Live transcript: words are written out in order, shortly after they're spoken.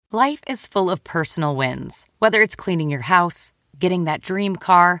Life is full of personal wins, whether it's cleaning your house, getting that dream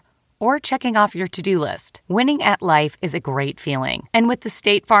car, or checking off your to-do list. Winning at life is a great feeling. And with the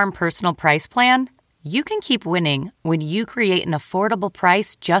State Farm Personal Price Plan, you can keep winning when you create an affordable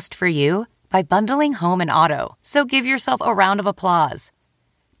price just for you by bundling home and auto. So give yourself a round of applause.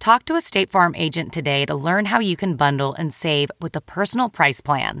 Talk to a State Farm agent today to learn how you can bundle and save with the Personal Price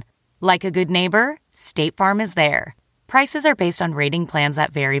Plan. Like a good neighbor, State Farm is there. Prices are based on rating plans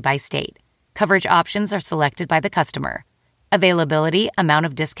that vary by state. Coverage options are selected by the customer. Availability, amount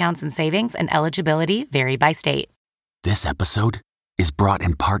of discounts and savings, and eligibility vary by state. This episode is brought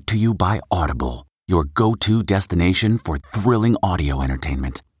in part to you by Audible, your go-to destination for thrilling audio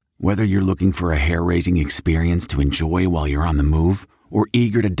entertainment. Whether you're looking for a hair-raising experience to enjoy while you're on the move or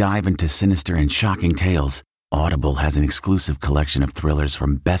eager to dive into sinister and shocking tales, Audible has an exclusive collection of thrillers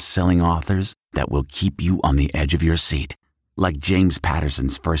from best-selling authors that will keep you on the edge of your seat. Like James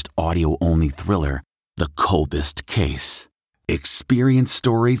Patterson's first audio-only thriller, The Coldest Case. Experience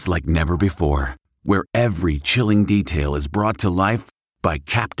stories like never before, where every chilling detail is brought to life by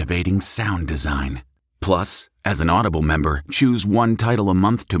captivating sound design. Plus, as an Audible member, choose one title a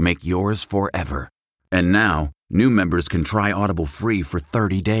month to make yours forever. And now, new members can try Audible free for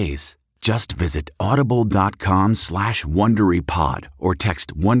 30 days. Just visit audible.com/WonderyPod or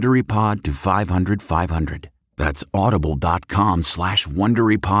text WonderyPod to 500-500. That's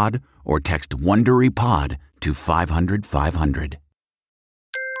audible.com/WonderyPod or text WonderyPod to 500-500.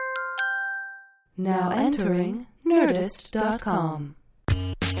 Now entering Nerdist.com.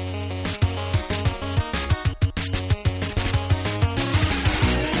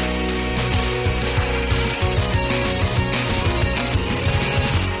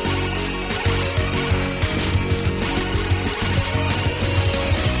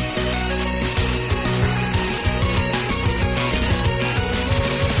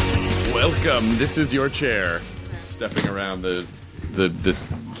 Welcome. This is your chair. Stepping around this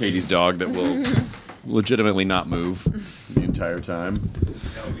Katie's dog that will legitimately not move the entire time.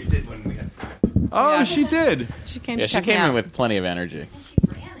 No, we did when we had five. Oh, Yeah. she did. She came Yeah, to she check me came in out. with plenty of energy,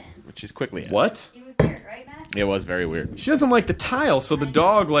 which she's quickly at. What? It was weird, right, Matt? It was very weird. She doesn't like the tile, so the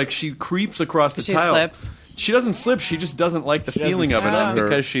dog, like, she creeps across the She tile. slips. She doesn't slip. She just doesn't like the feeling of it on her.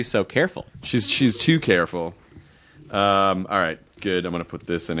 Because she's so careful. She's too careful. All right, good. I'm gonna put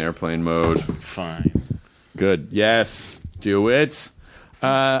this in airplane mode. Fine. Good. Yes. Do it.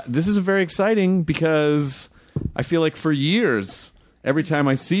 This is very exciting because I feel like for years, every time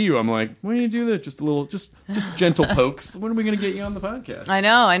I see you, I'm like, why don't you do that? Just a little, just gentle pokes. When are we going to get you on the podcast? I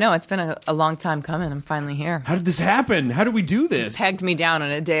know. It's been a long time coming. I'm finally here. How did this happen? How did we do this? Pegged me down on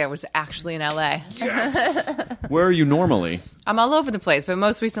a day I was actually in LA. Yes. Where are you normally? I'm all over the place, but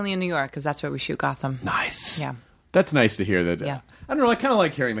most recently in New York because that's where we shoot Gotham. Nice. Yeah. That's nice to hear that. Yeah. I don't know. I kind of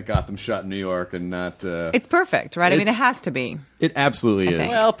like hearing that Gotham shot in New York and not. It's perfect, right? I mean, it has to be. It absolutely I is.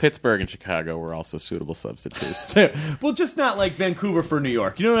 think. Well, Pittsburgh and Chicago were also suitable substitutes. Well, just not like Vancouver for New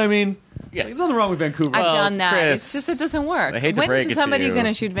York. You know what I mean? Yeah. There's nothing wrong with Vancouver. I've Well, done that. Chris, It's just it doesn't work. I hate to when break is it to somebody you. going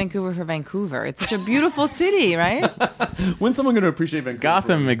to shoot Vancouver for Vancouver? It's such a beautiful city, right? When's someone going to appreciate Vancouver?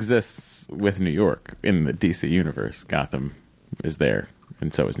 Gotham exists with New York in the DC universe. Gotham is there,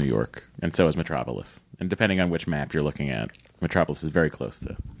 and so is New York, and so is Metropolis. And depending on which map you're looking at, Metropolis is very close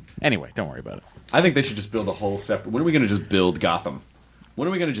to. Anyway, don't worry about it. I think they should just build a whole separate. When are we going to just build Gotham? When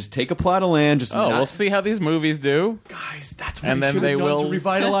are we going to just take a plot of land? Just We'll see how these movies do. Guys, that's what And they then should they have done will to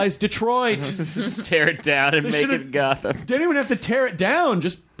revitalize Detroit. Just tear it down and They make should've- it Gotham. They don't even have to tear it down.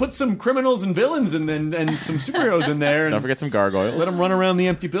 Just put some criminals and villains and some superheroes in there. And Don't forget some gargoyles. let them run around the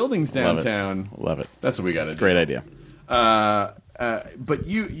empty buildings Love it. downtown. Love it. That's what we got to do. Great idea. But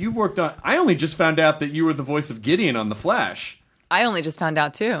you worked on. I only just found out that you were the voice of Gideon on The Flash. I only just found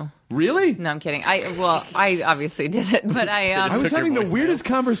out too. Really? No, I'm kidding. I obviously did it, but I was took your having the voicemails. weirdest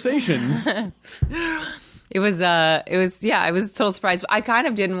conversations. it was it was a total surprise. I kind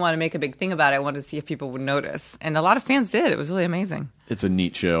of didn't want to make a big thing about it. I wanted to see if people would notice, and a lot of fans did. It was really amazing. It's a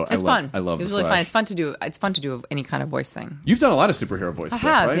neat show. It's fun. I love it was The really Flash. fun. It's fun to do. It's fun to do any kind of voice thing. You've done a lot of superhero voice I stuff,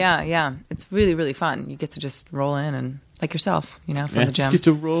 have, right? yeah. It's really, really fun. You get to just roll in and like yourself, from the gym. Just get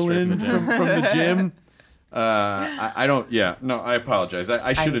to roll in from the gym. I don't. Yeah, no. I apologize.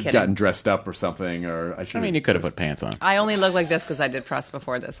 I should have kidding. gotten dressed up or something, or I should. I mean, you could have put pants on. I only look like this because I did press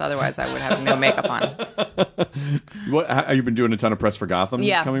before this. Otherwise, I would have no makeup on. What? Have you been doing a ton of press for Gotham?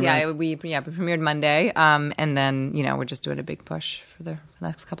 Yeah, coming yeah. back? We premiered Monday, and then we're just doing a big push for the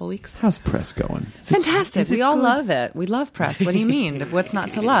next couple of weeks. How's press going? Fantastic. We all love it. We love press. What do you mean? What's not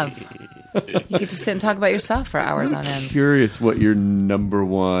to love? You get to sit and talk about yourself for hours on end. Curious what your number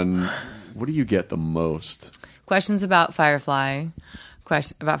one. What do you get the most? Questions about Firefly.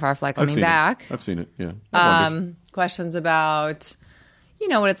 Question about Firefly I've coming seen back. it. I've seen it. Yeah. I wondered. Questions about,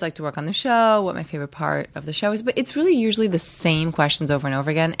 what it's like to work on the show, what my favorite part of the show is. But it's really usually the same questions over and over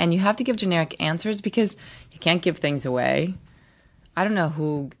again. And you have to give generic answers because you can't give things away. I don't know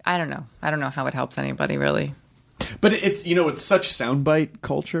how it helps anybody, really. But it's such soundbite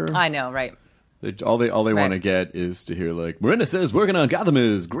culture. I know, right? All they Right. want to get is to hear like Miranda says working on Gotham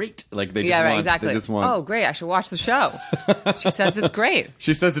is great. Like they just Yeah, right, want, exactly. They just want, oh, great! I should watch the show. She says it's great.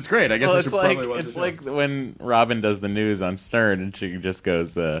 She says it's great. I guess Well, I it's should probably watch the show. like when Robin does the news on Stern, and she just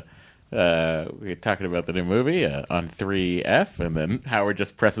goes, "We're talking about the new movie on 3F," and then Howard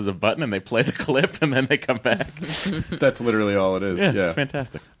just presses a button, and they play the clip, and then they come back. That's literally all it is. Yeah, It's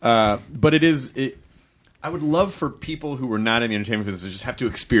fantastic. But it is. I would love for people who were not in the entertainment business to just have to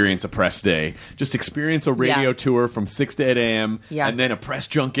experience a press day. Just experience a radio Yeah. tour from 6 to 8 a.m. Yeah. and then a press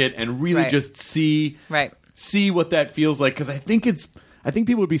junket and really Right. just see what that feels like. Because I think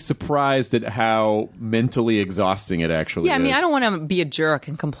people would be surprised at how mentally exhausting it actually Yeah, I is. mean, I don't want to be a jerk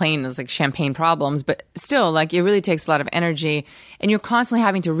and complain there's like champagne problems, but still, like it really takes a lot of energy, and you're constantly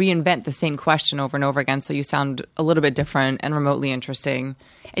having to reinvent the same question over and over again, so you sound a little bit different and remotely interesting,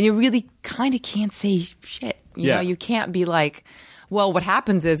 and you really kind of can't say shit. You know, you can't be like, well, what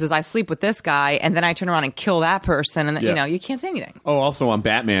happens is I sleep with this guy, and then I turn around and kill that person, and Yeah. you can't say anything. Oh, also on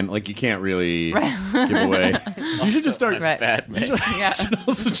Batman, like you can't really give away. You should just start. Right. Batman. You should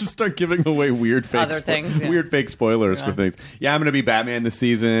also just start giving away weird fake Other things, yeah. weird fake spoilers for things. Yeah, I'm going to be Batman this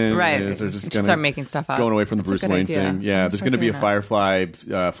season. Right. They're just Just gonna start making stuff up. Going away from the That's a Bruce good Wayne idea. thing. Yeah, I'm gonna there's start going to be a doing that. Firefly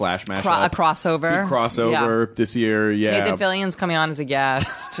Flash mashup. A crossover. Big crossover this year. Yeah, Nathan Fillion's coming on as a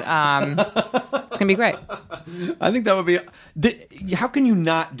guest. It's gonna be great. I think that would be. How can you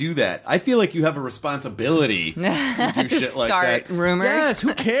not do that? I feel like you have a responsibility to do shit like start that. rumors. Yes,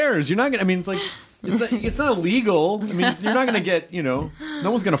 who cares? You're not gonna. I mean, it's like. It's not illegal. I mean, you're not going to get, no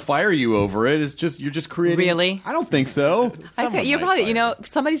one's going to fire you over it. It's just, you're just creating. Really? I don't think so. Okay, you're probably,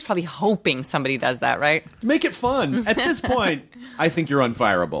 somebody's probably hoping somebody does that, right? Make it fun. At this point, I think you're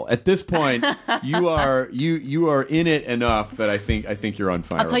unfireable. At this point, you are in it enough that I think you're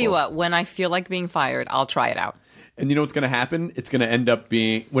unfireable. I'll tell you what, when I feel like being fired, I'll try it out. And you know what's going to happen? It's going to end up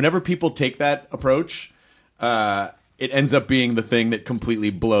being, whenever people take that approach, it ends up being the thing that completely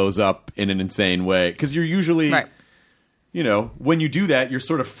blows up in an insane way. Because you're usually, Right. When you do that, you're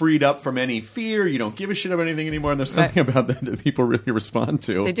sort of freed up from any fear. You don't give a shit about anything anymore. And there's something about that people really respond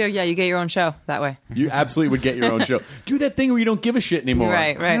to. They do, yeah, you get your own show that way. You absolutely would get your own show. Do that thing where you don't give a shit anymore.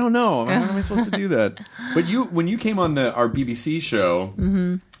 Right. I don't know. How am I supposed to do that? But when you came on our BBC show,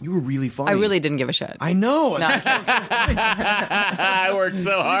 you were really funny. I really didn't give a shit. I know. No, it's- I worked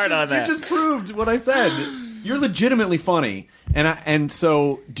so hard on that. You just proved what I said. You're legitimately funny. And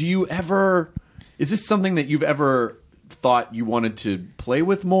so do you ever, is this something that you've ever thought you wanted to play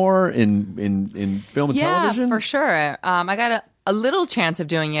with more in film and television? Yeah, for sure. I got a little chance of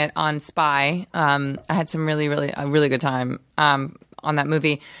doing it on Spy. I had some a really good time on that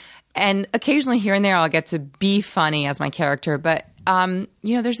movie. And occasionally here and there I'll get to be funny as my character. But,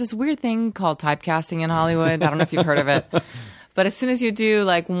 there's this weird thing called typecasting in Hollywood. I don't know if you've heard of it. But as soon as you do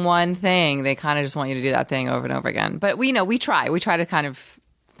like one thing, they kind of just want you to do that thing over and over again. But we try to kind of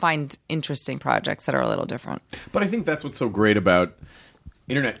find interesting projects that are a little different. But I think that's what's so great about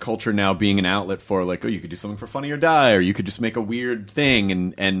internet culture now being an outlet for like, you could do something for Funny or Die, or you could just make a weird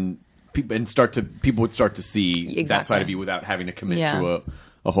thing and people would start to see that Exactly. side of you without having to commit Yeah. to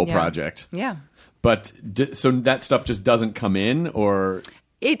a whole Yeah. project. Yeah. But so that stuff just doesn't come in, or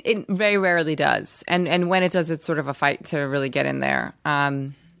It very rarely does. And when it does, it's sort of a fight to really get in there.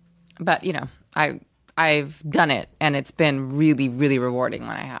 But, I've done it, and it's been really, really rewarding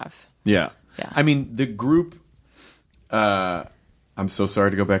when I have. yeah. Yeah. I mean, the group. I'm so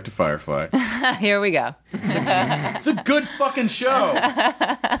sorry to go back to Firefly. Here we go. It's a good fucking show.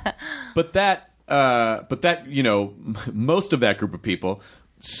 But that, most of that group of people,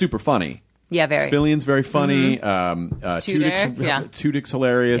 super funny. Yeah, very. Fillion's very funny. Tudyk, yeah. Tudyk's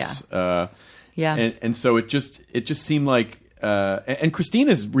hilarious. Yeah. And so it just seemed like, and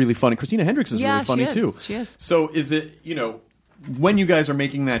Christina's really funny. Christina Hendricks is Yeah, really funny she is. too. She is. So is it, when you guys are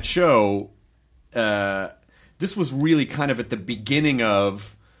making that show, this was really kind of at the beginning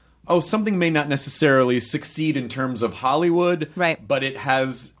of, something may not necessarily succeed in terms of Hollywood, Right. but it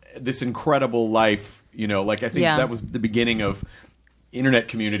has this incredible life, I think Yeah. that was the beginning of internet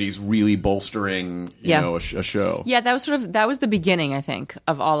communities really bolstering, a show. Yeah, that was the beginning, I think,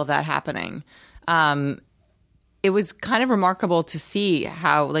 of all of that happening. It was kind of remarkable to see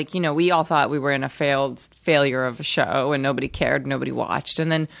how, we all thought we were in a failure of a show and nobody cared, nobody watched.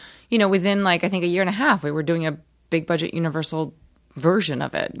 And then, within I think a year and a half, we were doing a big budget Universal version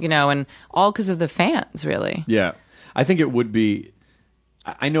of it, and all because of the fans, really. Yeah, I think it would be.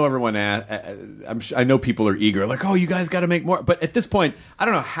 I know everyone. I know people are eager, like, oh, you guys got to make more. But at this point, I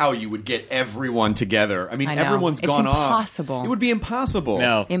don't know how you would get everyone together. I mean, I know. everyone's It's gone impossible. off. It would be impossible.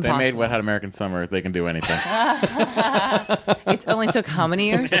 No, they Impossible. made Wet Hot American Summer. They can do anything. It only took how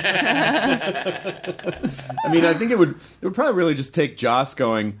many years? I mean, I think it would probably really just take Joss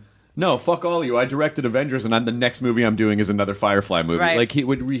going, no, fuck all of you. I directed Avengers, and the next movie I'm doing is another Firefly movie. Right. Like he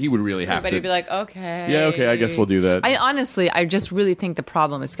would really have Everybody to would be like, okay. Yeah, okay, I guess we'll do that. I just really think the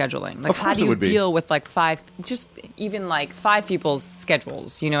problem is scheduling. Like, Of how course do it you would be. deal with like five people's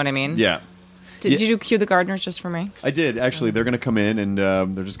schedules? You know what I mean? Yeah. Did you cue the gardeners just for me? I did actually. They're going to come in and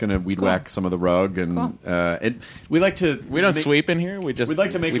they're just going to weed whack some of the rug and we like to. We don't sweep in here. We just We'd like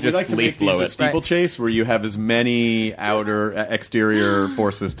to make. we We'd just like to leaf make these blow a it. steeplechase where you have as many outer exterior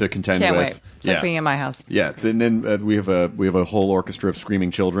forces to contend Can't with. wait. It's like being in my house. Yeah, and then we have a whole orchestra of screaming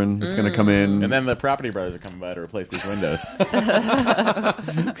children that's going to come in. And then the Property Brothers are coming by to replace these windows. I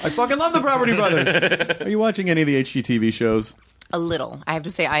fucking love the Property Brothers. Are you watching any of the HGTV shows? A little. I have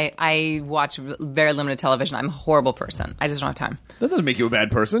to say, I watch very limited television. I'm a horrible person. I just don't have time. That doesn't make you a bad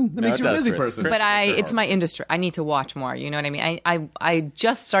person. That No, makes it you a does, busy Chris. person. Chris. But Sure. it's my industry. I need to watch more. You know what I mean? I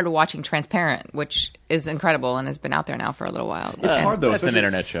just started watching Transparent, which is incredible and has been out there now for a little while. It's hard though. That's an especially-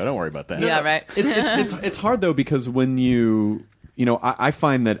 internet show. Don't worry about that. Yeah, right. It's hard though because when I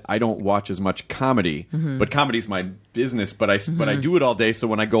find that I don't watch as much comedy, but comedy's my business. But I do it all day. So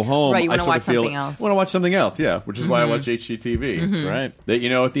when I go home, Right, you I wanna sort watch of feel something else. I want to watch something else. Yeah, which is why I watch HGTV. That's right. That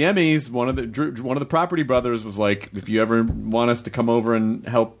at the Emmys, one of the Property Brothers was like, if you ever want us to come over and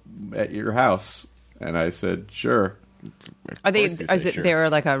help at your house, and I said sure. Are they? course you Is say it? sure. They're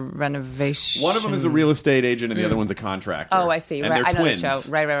like a renovation. One of them is a real estate agent, and the other one's a contractor. Oh, I see. And Right, they're I know twins. the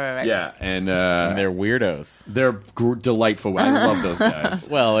show. Right. Yeah, and And they're weirdos. they're delightful. I love those guys.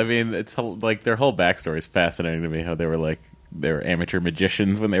 Well, I mean, it's like their whole backstory is fascinating to me. How they were amateur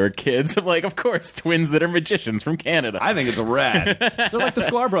magicians when they were kids. I'm like, of course, twins that are magicians from Canada. I think it's a rad. They're like the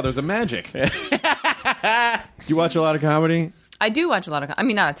Sklar brothers of magic. Do you watch a lot of comedy? I do watch a lot of. I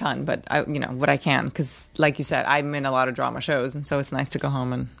mean, not a ton, but what I can because, like you said, I'm in a lot of drama shows, and so it's nice to go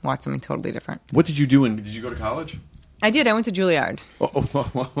home and watch something totally different. What did you do? Did you go to college? I did. I went to Juilliard.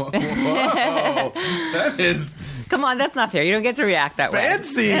 Whoa. That is Come on, that's not fair. You don't get to react that way.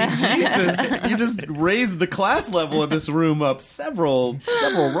 fancy. Jesus, you just raised the class level of this room up several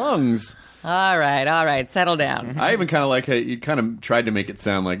rungs. All right. Settle down. I even kind of like how you kind of tried to make it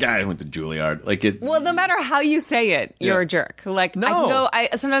sound like I went to Juilliard. Like it. Well, no matter how you say it, you're Yeah. a jerk. Like No.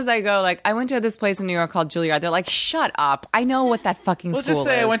 sometimes I go like I went to this place in New York called Juilliard. They're like, shut up. I know what that fucking We'll school just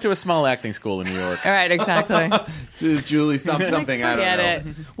say is. I went to a small acting school in New York. All right, exactly. Julie, something I don't Forget know.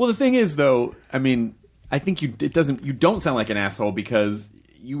 it. Well, the thing is, though, I mean, I think you don't sound like an asshole because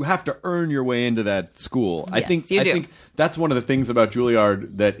you have to earn your way into that school. I Yes, think you I do. think that's one of the things about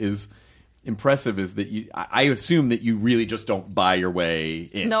Juilliard that is impressive is that I assume that you really just don't buy your way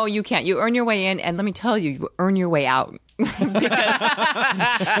in. No, you can't. You earn your way in, and let me tell you, you earn your way out. Because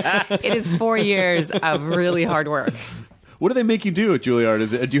it is 4 years of really hard work. What do they make you do at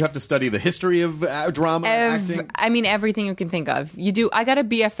Juilliard? Do you have to study the history of drama and acting? I mean, everything you can think of. You do. I got a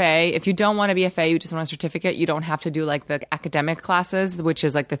BFA. If you don't want a BFA, you just want a certificate. You don't have to do like the academic classes, which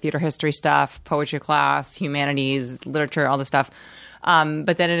is like the theater history stuff, poetry class, humanities, literature, all the stuff.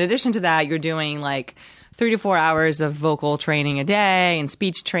 But then in addition to that, you're doing like 3 to 4 hours of vocal training a day and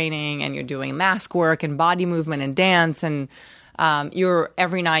speech training, and you're doing mask work and body movement and dance and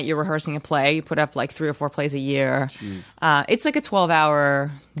every night you're rehearsing a play. You put up like 3 or 4 plays a year. It's like a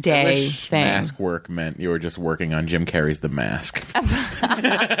 12-hour day thing. Mask work meant you were just working on Jim Carrey's The Mask.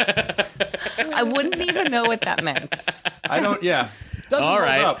 I wouldn't even know what that meant. I don't. Yeah. Doesn't All hold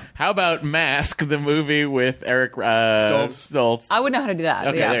right. up. How about Mask, the movie with Eric Stoltz? I would know how to do that.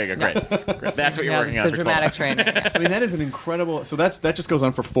 Okay, yeah. there you go. Great. That's what you're Yeah, working on the for 12 dramatic hours. training. Yeah. I mean, that is an incredible. So that just goes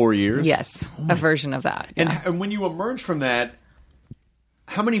on for 4 years. Yes, a version of that. And, Yeah. and when you emerge from that,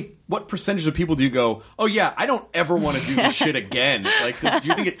 what percentage of people do you go, oh yeah, I don't ever want to do this shit again? Like, do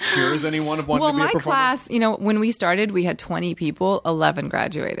you think it cures anyone of wanting Well, to be a my performer? class, when we started, we had 20 people. 11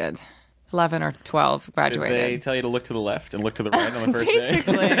 graduated. 11 or 12 Did graduated. they tell you to look to the left and look to the right on the first day?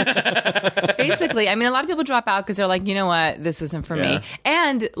 Basically, I mean, a lot of people drop out because they're like, you know what, this isn't for Yeah. me.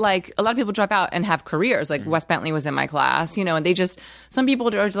 And like, a lot of people drop out and have careers. Like Wes Bentley was in my class, and some people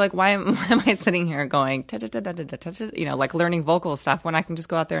are just like, why am I sitting here going, like learning vocal stuff when I can just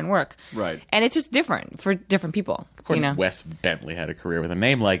go out there and work? Right. And it's just different for different people. Of course, Wes Bentley had a career with a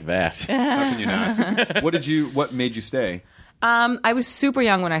name like that. How can you not? What made you stay? I was super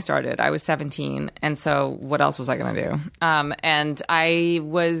young when I started. I was 17. And so what else was I going to do? And I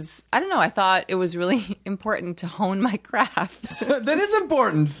don't know, I thought it was really important to hone my craft. That is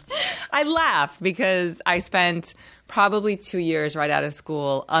important. I laugh because I spent probably 2 years right out of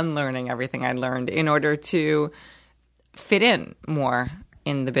school unlearning everything I'd learned in order to fit in more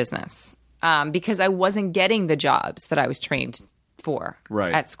in the business. Because I wasn't getting the jobs that I was trained for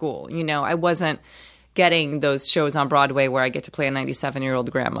at school. You know, I wasn't getting those shows on Broadway where I get to play a 97-year-old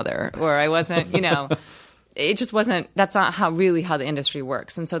grandmother, or I wasn't, you know, it just wasn't, that's not how the industry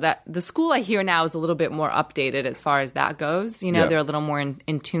works. And so that the school I hear now is a little bit more updated as far as that goes. You know, they're a little more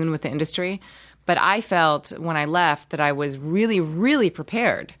in tune with the industry. But I felt when I left that I was really, really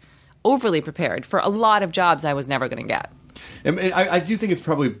prepared, overly prepared for a lot of jobs I was never going to get. And I do think it's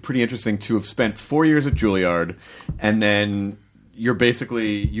probably pretty interesting to have spent 4 years at Juilliard, and then you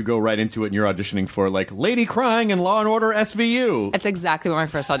go right into it and you're auditioning for like Lady Crying in Law and Order SVU. That's exactly what my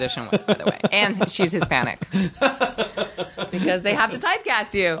first audition was, by the way. And she's Hispanic. Because they have to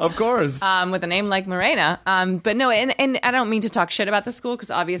typecast you. Of course. With a name like Morena. But no, and I don't mean to talk shit about the school because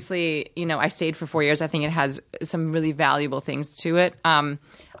obviously, you know, I stayed for 4 years. I think it has some really valuable things to it.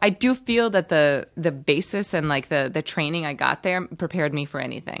 I do feel that the basis and like the training I got there prepared me for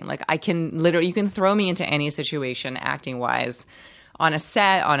anything. Like I can literally, you can throw me into any situation acting wise on a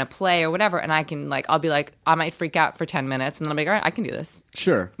set, on a play or whatever. And I can like, I'll be like, I might freak out for 10 minutes and then I'll be like, all right, I can do this.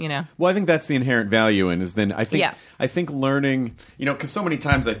 Sure. You know? Well, I think that's the inherent value in is then I think learning, you know, because so many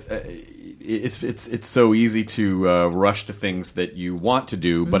times it's so easy to rush to things that you want to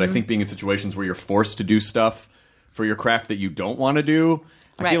do. But I think being in situations where you're forced to do stuff for your craft that you don't want to do,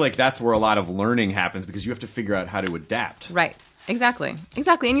 I feel like that's where a lot of learning happens because you have to figure out how to adapt. Right. Exactly.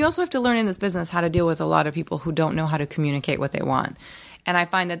 And you also have to learn in this business how to deal with a lot of people who don't know how to communicate what they want. And I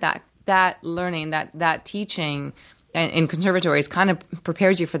find that learning, that teaching in conservatories kind of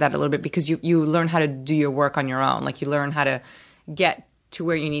prepares you for that a little bit because you learn how to do your work on your own. Like you learn how to get to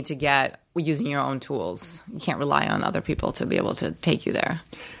where you need to get using your own tools. You can't rely on other people to be able to take you there.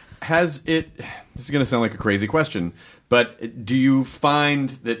 This is going to sound like a crazy question, but do you find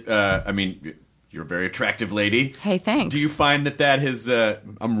that, you're a very attractive lady. Hey, thanks. Do you find that has,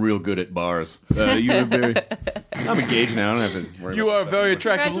 I'm real good at bars. I'm engaged now. I don't have to worry You are a very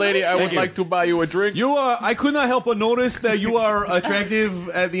attractive lady. I would like to buy you a drink. I could not help but notice that you are attractive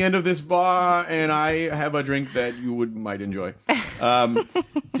at the end of this bar, and I have a drink that you might enjoy. Do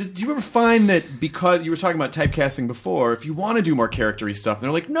you ever find that because you were talking about typecasting before, if you want to do more character-y stuff, they're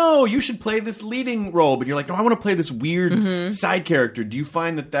like, no, you should play this leading role, but you're like, no, I want to play this weird side character. Do you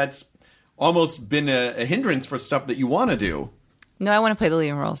find that that's almost been a hindrance for stuff that you want to do? No, I want to play the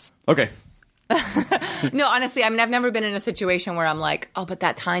leading roles. Okay. No, honestly, I mean, I've never been in a situation where I'm like, oh, but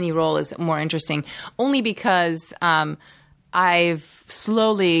that tiny role is more interesting. Only because I've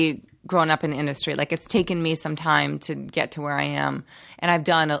slowly grown up in the industry. Like, it's taken me some time to get to where I am. And I've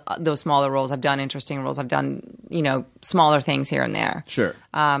done those smaller roles. I've done interesting roles. I've done, smaller things here and there. Sure.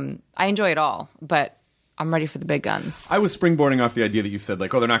 I enjoy it all, but I'm ready for the big guns. I was springboarding off the idea that you said,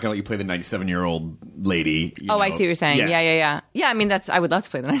 like, oh, they're not going to let you play the 97-year-old lady. I see what you're saying. Yeah. Yeah, I mean, I would love to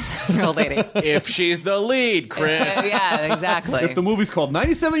play the 97-year-old lady. If she's the lead, Chris. Yeah, exactly. If the movie's called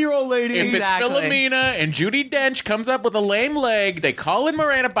 97-Year-Old Lady. If it's Philomena and Judi Dench comes up with a lame leg, they call in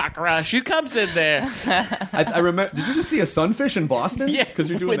Morena Baccarat. She comes in there. I remember. Did you just see a sunfish in Boston? Yeah,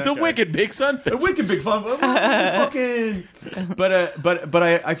 because you're doing it's a wicked big sunfish. A wicked big sunfish. Fucking. But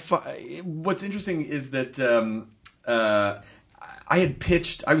I what's interesting is that I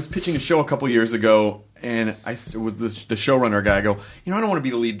was pitching a show a couple years ago, and I was the showrunner guy. I go, I don't want to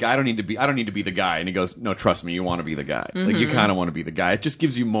be the lead guy. I don't need to be the guy. And he goes, no, trust me, you want to be the guy. Mm-hmm. Like, you kind of want to be the guy. It just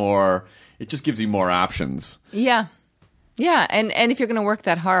gives you more. It just gives you more options. Yeah. Yeah, and if you're going to work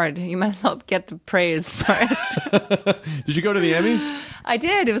that hard, you might as well get the praise for it. Did you go to the Emmys? I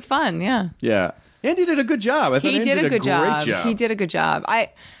did. It was fun, yeah. Yeah. Andy did a good job. He did a good job. He did a good job.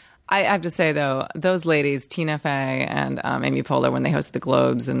 I have to say, though, those ladies, Tina Fey and Amy Poehler, when they hosted the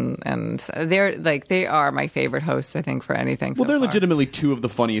Globes, and they are my favorite hosts, I think, for anything. Well, they're legitimately two of the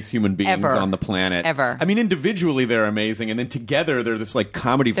funniest human beings on the planet. Ever. I mean, individually they're amazing, and then together they're this like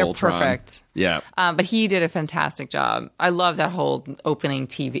comedy Voltron. They're perfect. Yeah. But he did a fantastic job. I love that whole opening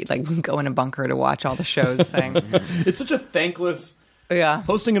TV, like go in a bunker to watch all the shows thing. It's such a thankless. Yeah.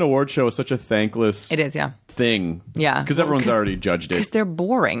 Hosting an award show is such a thankless thing. Yeah. Because everyone's already judged it. Because they're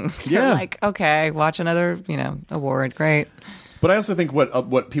boring. Yeah. They're like, okay, watch another, award. Great. But I also think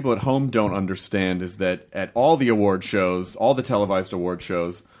what people at home don't understand is that at all the award shows, all the televised award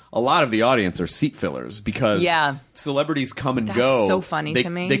shows, a lot of the audience are seat fillers because celebrities come and go. That's so funny to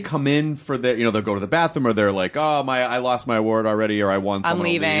me. They come in for their, they'll go to the bathroom, or they're like, oh, I lost my award already, or I won. I'm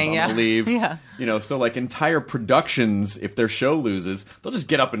leaving. I'm gonna leave. Yeah. So like entire productions, if their show loses, they'll just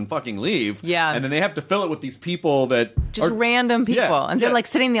get up and fucking leave. Yeah. And then they have to fill it with these people that just are random people, and they're yeah. like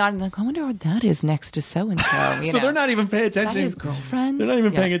sitting in the audience, like, I wonder what that is next to so and so. So they're not even paying attention. Is that his girlfriend? They're not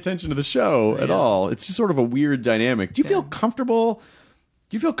even paying attention to the show at all. It's just sort of a weird dynamic. Do you feel comfortable?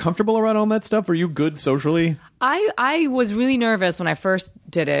 Do you feel comfortable around all that stuff? Are you good socially? I was really nervous when I first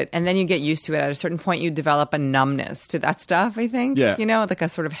did it, and then you get used to it. At a certain point, you develop a numbness to that stuff, I think. Yeah. Like a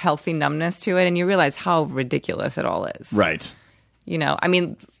sort of healthy numbness to it, and you realize how ridiculous it all is. Right. I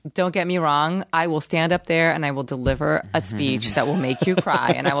mean, don't get me wrong. I will stand up there and I will deliver a speech that will make you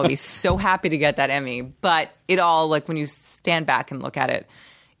cry, and I will be so happy to get that Emmy. But it all, like, when you stand back and look at it,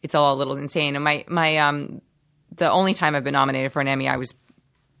 it's all a little insane. And the only time I've been nominated for an Emmy, I was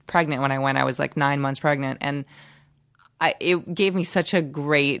pregnant when I went. I was like 9 months pregnant, and it gave me such a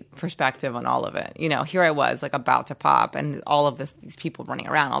great perspective on all of it. Here I was like about to pop, and all of these people running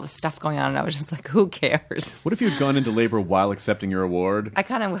around, all this stuff going on, and I was just like, who cares? What if you had gone into labor while accepting your award? I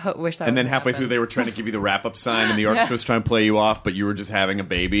kind of wish that. And then halfway through, they were trying to give you the wrap-up sign, and the orchestra was trying to play you off, but you were just having a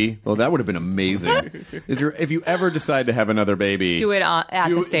baby. Well, that would have been amazing. If you ever decide to have another baby, do it at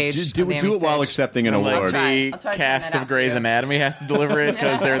the stage. Do it while accepting an award. The cast of Grey's Anatomy has to deliver it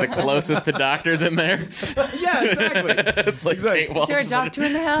because they're the closest to doctors in there. Yeah, exactly. It's like Is there a doctor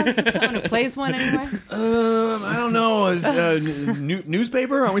in the house? Someone who plays one anywhere? I don't know.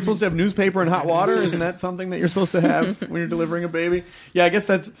 Newspaper? Aren't we supposed to have newspaper and hot water? Isn't that something that you're supposed to have when you're delivering a baby? Yeah, I guess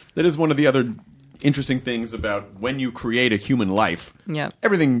that is one of the other interesting things about when you create a human life. Yeah.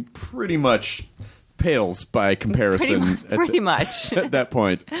 Everything pretty much pales by comparison. Pretty much. At that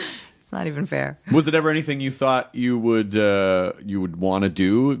point. It's not even fair. Was it ever anything you thought you would want to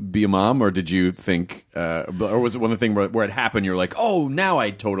do, be a mom, or did you think, or was it one of the things where it happened? You're like, oh, now I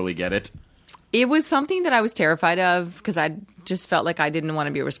totally get it. It was something that I was terrified of because I just felt like I didn't want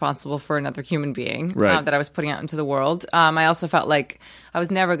to be responsible for another human being that I was putting out into the world. I also felt like I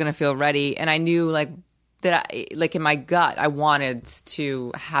was never going to feel ready, and I knew that in my gut I wanted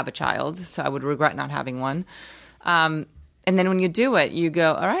to have a child, so I would regret not having one. And then when you do it, you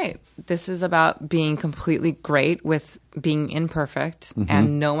go, all right, this is about being completely great with being imperfect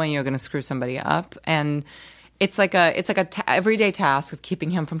and knowing you're going to screw somebody up. And it's like a everyday task of keeping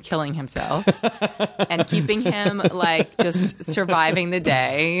him from killing himself and keeping him just surviving the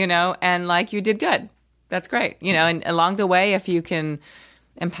day, and you did good. That's great. And along the way, if you can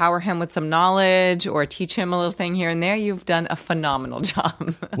empower him with some knowledge or teach him a little thing here and there, you've done a phenomenal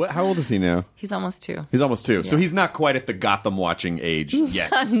job. How old is he now? He's almost 2. He's almost 2. Yeah. So he's not quite at the Gotham watching age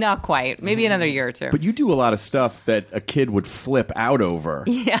yet. Not quite. Maybe another year or 2. But you do a lot of stuff that a kid would flip out over.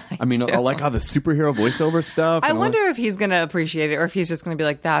 Yeah, I mean, like all the superhero voiceover stuff. I wonder if he's going to appreciate it or if he's just going to be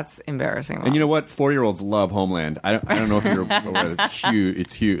like, that's embarrassing. Mom. And you know what? 4-year-olds love Homeland. I don't know if you're aware. It's huge.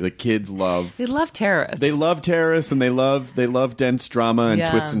 It's huge. The kids love. They love terrorists. They love terrorists, and they love dense drama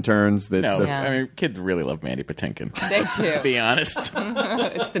and twists and turns. I mean, kids really love Mandy Patinkin. They do. To be honest.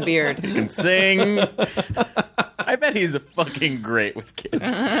 It's the beard. He can sing. I bet he's fucking great with kids.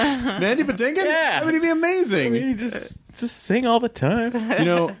 Mandy Patinkin? Yeah. That would be amazing. I mean, he just sing all the time.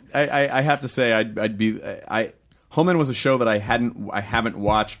 I have to say, Homeland was a show that I haven't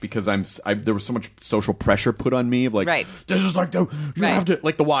watched because there was so much social pressure put on me of this is you have to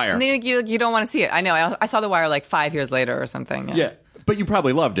The Wire. And you don't want to see it. I know. I saw The Wire 5 years later or something. Yeah. But you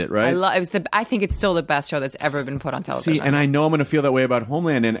probably loved it, right? I think it's still the best show that's ever been put on television. See, and I know I'm going to feel that way about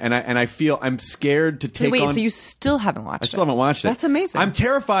Homeland, and I feel I'm scared to take on. So you still haven't watched it? I still haven't watched it. That's amazing. I'm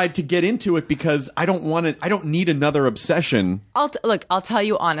terrified to get into it because I don't want it. I don't need another obsession. I'll tell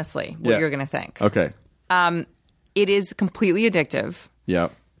you honestly what you're going to think. Okay. It is completely addictive. Yeah.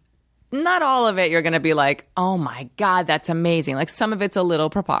 Not all of it you're going to be like, oh my God, that's amazing. Some of it's a little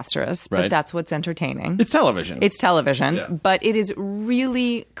preposterous, but that's what's entertaining. It's television. Yeah. But it is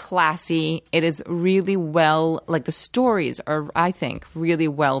really classy. It is really well, the stories are, I think, really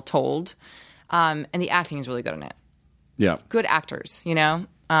well told. And the acting is really good in it. Yeah. Good actors,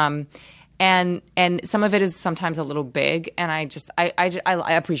 And some of it is sometimes a little big, and I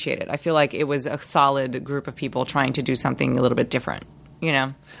appreciate it. I feel like it was a solid group of people trying to do something a little bit different.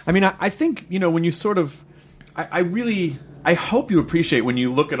 I mean, I think, when you sort of, I hope you appreciate when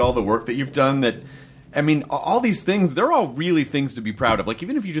you look at all the work that you've done that, I mean, all these things, they're all really things to be proud of.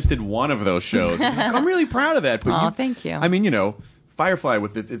 Even if you just did one of those shows, I'm really proud of that. But thank you. I mean, Firefly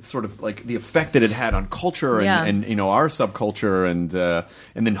with it's sort of like the effect that it had on culture and you know our subculture and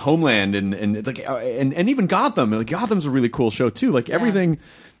then Homeland and it's like and even Gotham. Like Gotham's a really cool show too. Like everything,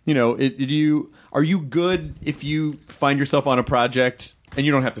 you know. Are you good if you find yourself on a project? And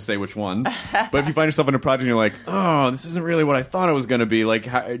you don't have to say which one, but if you find yourself in a project and you're like, oh, this isn't really what I thought it was going to be,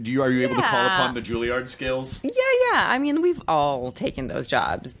 like, are you able to call upon the Juilliard skills? Yeah. I mean, we've all taken those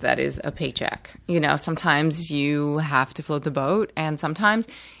jobs. That is a paycheck. You know, sometimes you have to float the boat, and sometimes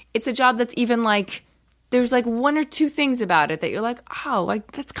it's a job that's even like, there's like one or two things about it that you're like, oh,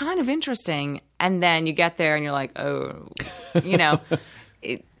 like that's kind of interesting. And then you get there and you're like, oh, you know,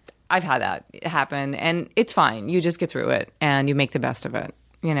 I've had that happen, and it's fine. You just get through it, and you make the best of it.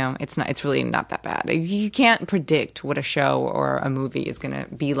 You know, it's really not that bad. You can't predict what a show or a movie is going to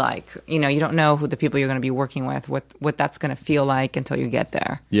be like. You know, you don't know who the people you're going to be working with, what that's going to feel like until you get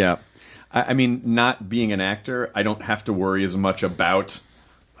there. Yeah. I mean, not being an actor, I don't have to worry as much about,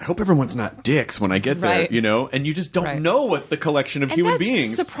 I hope everyone's not dicks when I get there, you know? And you just don't know what the collection of human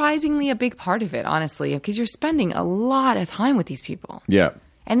beings. That's surprisingly a big part of it, honestly, because you're spending a lot of time with these people. Yeah.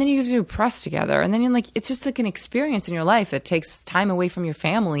 And then you have to do press together. And then you're like, it's just like an experience in your life that takes time away from your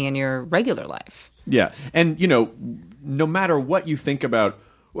family and your regular life. Yeah. And, you know, no matter what you think about,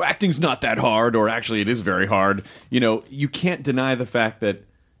 well, acting's not that hard, or actually it is very hard, you know, you can't deny the fact that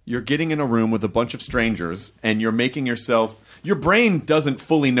you're getting in a room with a bunch of strangers and you're making yourself, your brain doesn't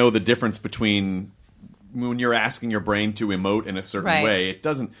fully know the difference between when you're asking your brain to emote in a certain way. It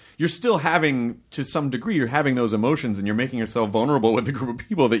doesn't, you're still having, to some degree, you're having those emotions and you're making yourself vulnerable with a group of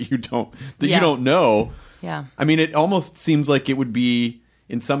people that you don't know. Yeah. I mean, it almost seems like it would be,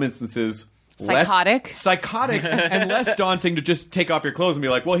 in some instances, psychotic and less daunting to just take off your clothes and be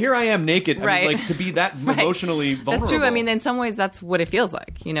like, well, here I am naked. I mean, like, to be that emotionally vulnerable. That's true. I mean, in some ways, that's what it feels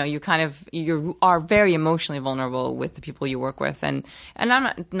like. You know, you are very emotionally vulnerable with the people you work with. And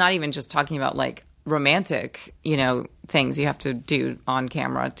I'm not even just talking about, like, romantic, you know, things you have to do on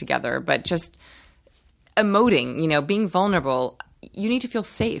camera together, but just emoting, you know, being vulnerable. You need to feel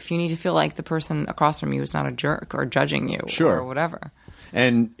safe. You need to feel like the person across from you is not a jerk or judging you or whatever.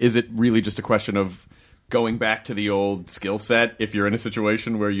 And is it really just a question of going back to the old skill set if you're in a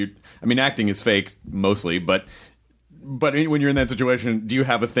situation where I mean, acting is fake mostly, but when you're in that situation, do you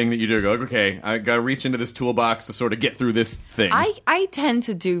have a thing that you do? Go, okay, I got to reach into this toolbox to sort of get through this thing. I tend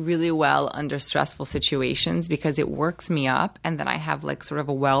to do really well under stressful situations because it works me up, and then I have like sort of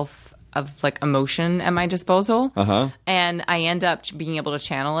a wealth of like emotion at my disposal, and I end up being able to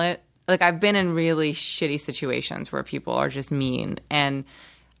channel it. Like, I've been in really shitty situations where people are just mean, and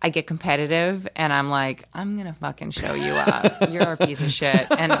I get competitive, and I'm like, I'm gonna fucking show you up. You're a piece of shit,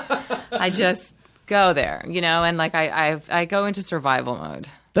 and I just go there, you know, and like I go into survival mode.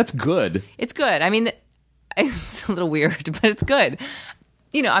 That's good. It's good. I mean, it's a little weird, but it's good.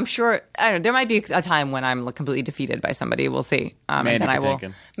 You know, I'm sure. I don't know. There might be a time when I'm completely defeated by somebody. We'll see. And then I will. It'll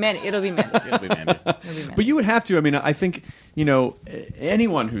be Mandy. It'll be Mandy. But you would have to. I mean, I think, you know,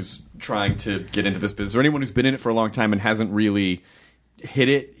 anyone who's trying to get into this business, or anyone who's been in it for a long time and hasn't really hit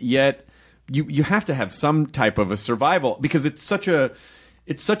it yet, you have to have some type of a survival, because it's such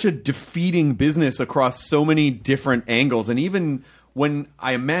a defeating business across so many different angles. And even when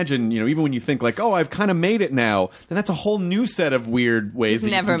I imagine, you know, even when you think like, oh, I've kind of made it now, then that's a whole new set of weird ways that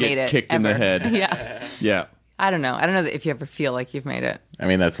you can get kicked in the head. Yeah. I don't know if you ever feel like you've made it. I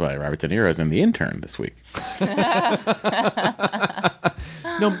mean, that's why Robert De Niro's in The Intern this week.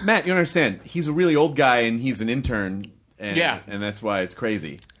 No, Matt, you don't understand. He's a really old guy and he's an intern. And, yeah. And that's why it's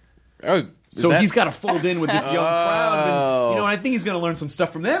crazy. Oh, so he's got to fold in with this young crowd, and, you know, I think he's going to learn some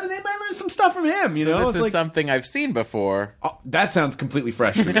stuff from them, and they might learn some stuff from him. You know, this is like something I've seen before. Oh, that sounds completely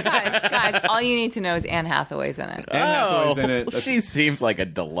fresh to me. guys, all you need to know is Anne Hathaway's in it. Anne Hathaway's in it. She seems like a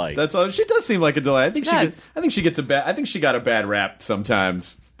delight. That's all. She does seem like a delight. I think she got a bad rap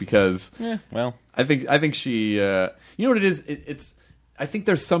sometimes because. Yeah, well, I think she. You know what it is? It's. I think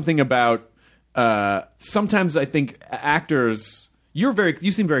there's something about. Sometimes I think actors.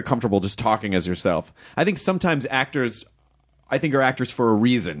 You seem very comfortable just talking as yourself. I think sometimes actors are actors for a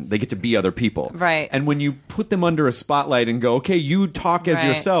reason. They get to be other people. Right. And when you put them under a spotlight and go, okay, you talk as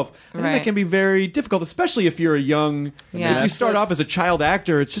yourself, I think that can be very difficult, especially if you're a young, if you start off as a child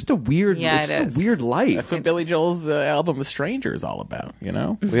actor, it's just a weird, a weird life. That's what Billy Joel's album The Stranger is all about, you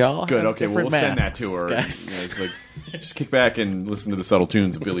know? We all good, have okay, well, we'll send that to her. It's like, just kick back and listen to the subtle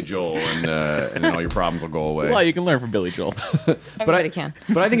tunes of Billy Joel, and then all your problems will go away. Well, you can learn from Billy Joel. Everybody can.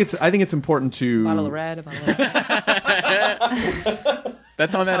 But I think it's important to bottle of red, a bottle of red.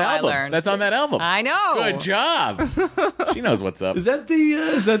 That's on that how I album. learned. That's on that album. I know. Good job. She knows what's up. Is that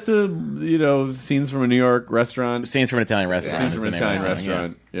the scenes from a New York restaurant? Scenes from an Italian restaurant. Scenes is from an the name of Italian the song,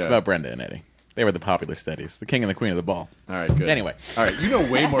 restaurant. Yeah. It's about Brenda and Eddie. They were the popular studies. The king and the queen of the ball. All right, good. Anyway. All right, you know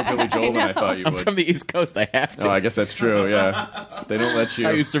way more Billy Joel than I thought you I'm would. from the East Coast. I have to. Oh, I guess that's true, yeah. They don't let you.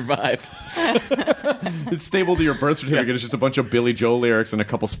 How you survive. It's stable to your birth certificate. It's just a bunch of Billy Joel lyrics and a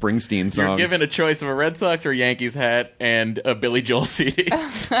couple Springsteen songs. You're given a choice of a Red Sox or Yankees hat and a Billy Joel CD.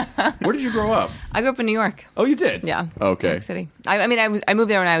 Where did you grow up? I grew up in New York. Oh, you did? Yeah. Okay. New York City. I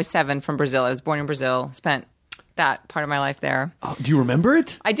moved there when I was 7 from Brazil. I was born in Brazil. Spent that part of my life there. Oh, do you remember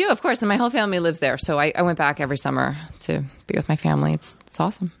it? I do, of course, and my whole family lives there. So I went back every summer to be with my family. It's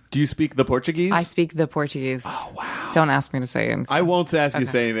awesome. Do you speak the Portuguese? I speak the Portuguese. Oh, wow. Don't ask me to say it. I won't ask you to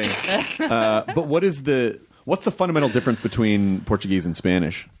say anything. But what's the fundamental difference between Portuguese and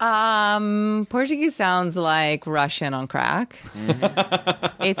Spanish? Portuguese sounds like Russian on crack.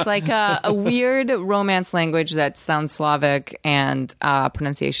 It's like a weird Romance language that sounds Slavic, and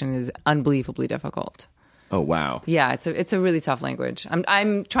pronunciation is unbelievably difficult. Oh, wow. Yeah, it's a really tough language.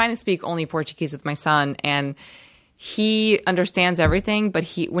 I'm trying to speak only Portuguese with my son, and he understands everything, but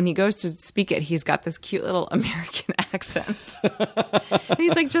when he goes to speak it, he's got this cute little American accent.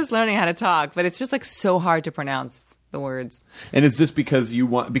 He's like just learning how to talk, but it's just like so hard to pronounce the words. And is this because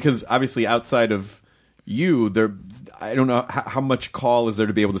because obviously outside of you, I don't know how much call is there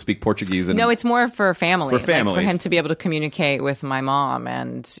to be able to speak Portuguese? No, it's more for family. For family. Like for him to be able to communicate with my mom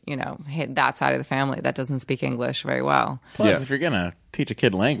and, that side of the family that doesn't speak English very well. Plus, if you're going to teach a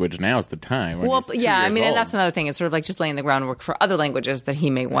kid language, now's the time. Well, yeah, and that's another thing. It's sort of like just laying the groundwork for other languages that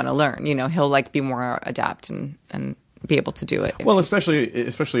he may want to learn. He'll like be more adept and be able to do it. Well,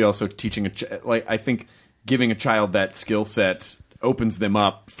 especially also teaching I think giving a child that skill set opens them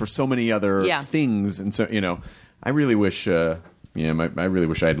up for so many other things, and so I really wish I really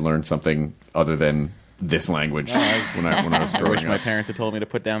wish I had learned something other than this language when I was growing I wish up. my parents had told me to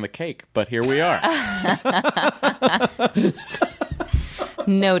put down the cake, but here we are.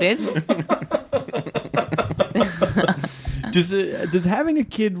 Noted. Does having a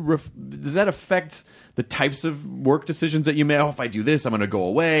kid does that affect the types of work decisions that you make? Oh, if I do this, I'm going to go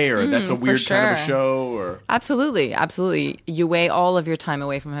away, or that's a weird kind of a show, or absolutely. You weigh all of your time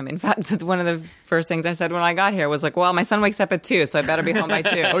away from him. In fact, one of the first things I said when I got here was like, "Well, my son wakes up at 2, so I better be home by 2."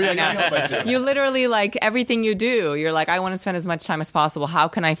 Oh yeah, you're home by 2. You literally like everything you do. You're like, I want to spend as much time as possible. How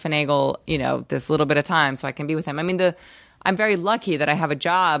can I finagle, this little bit of time so I can be with him? I mean, I'm very lucky that I have a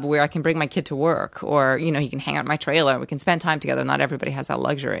job where I can bring my kid to work, or, he can hang out in my trailer. We can spend time together. Not everybody has that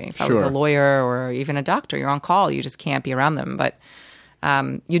luxury. If I was a lawyer or even a doctor, you're on call. You just can't be around them. But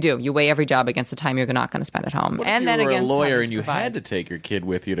you do. You weigh every job against the time you're not going to spend at home. What and if then you were against a lawyer having and to you provide. had to take your kid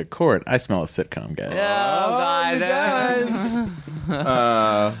with you to court? I smell a sitcom, guys. Oh, God.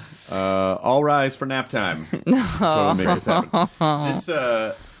 Guys. All rise for nap time. That's what would make this happen.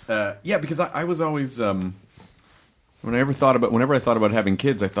 Because I was always whenever I thought about having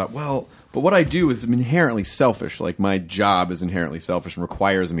kids, I thought, well, but what I do is inherently selfish. Like my job is inherently selfish and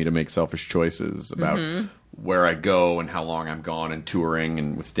requires me to make selfish choices about where I go and how long I'm gone and touring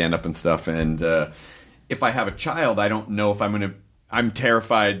and with stand up and stuff. And if I have a child, I don't know if I'm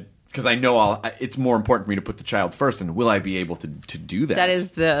terrified because I know it's more important for me to put the child first. And will I be able to do that?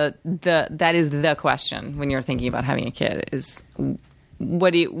 That is the question when you're thinking about having a kid is,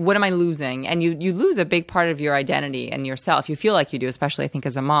 what am I losing? And you lose a big part of your identity and yourself. You feel like you do, especially I think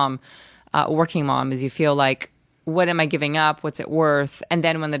as a mom, working mom, is you feel like, what am I giving up? What's it worth? And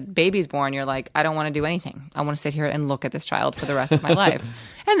then when the baby's born, you're like, I don't want to do anything. I want to sit here and look at this child for the rest of my life.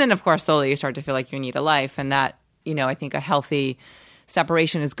 And then, of course, slowly you start to feel like you need a life. And that, I think a healthy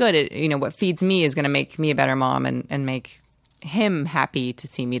separation is good. What feeds me is going to make me a better mom and make him happy to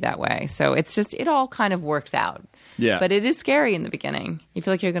see me that way. So it's just, it all kind of works out. Yeah. But it is scary in the beginning. You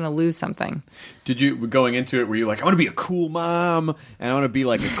feel like you're going to lose something. Did you, going into it, were you like, I want to be a cool mom, and I want to be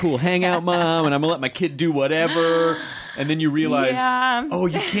like a cool hangout mom, and I'm going to let my kid do whatever, and then you realize, oh,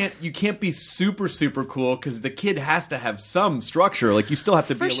 you can't be super, super cool, because the kid has to have some structure. Like, you still have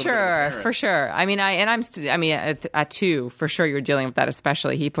to be a little bit of a parent. For sure. I mean, at 2, for sure you're dealing with that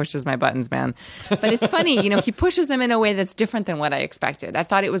especially. He pushes my buttons, man. But it's funny, he pushes them in a way that's different than what I expected. I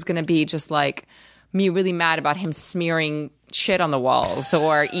thought it was going to be just like me really mad about him smearing shit on the walls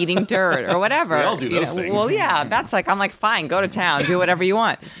or eating dirt or whatever. We all do those things. Well, yeah, I'm like, fine, go to town, do whatever you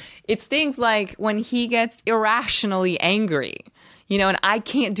want. It's things like when he gets irrationally angry, and I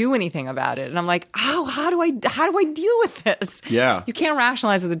can't do anything about it. And I'm like, how do I deal with this? Yeah. You can't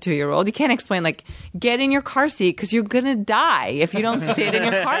rationalize with a 2-year-old. You can't explain, like, get in your car seat because you're going to die if you don't sit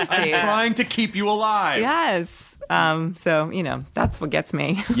in your car seat. I'm trying to keep you alive. Yes. So, that's what gets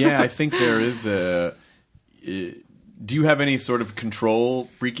me. Yeah, I think there is a. Do you have any sort of control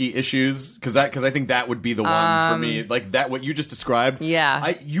freaky issues? Because I think that would be the one for me. Like that, what you just described. Yeah.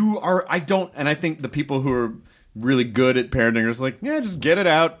 I don't, and I think the people who are really good at parenting are just like, yeah, just get it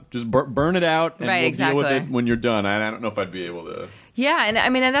out, just burn it out, and Right, we'll deal with exactly. it when you're done. I don't know if I'd be able to. Yeah, and I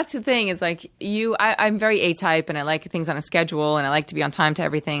mean, and that's the thing is like I'm very A-type, and I like things on a schedule, and I like to be on time to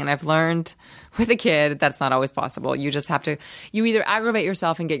everything. And I've learned with a kid that's not always possible. You just have to. You either aggravate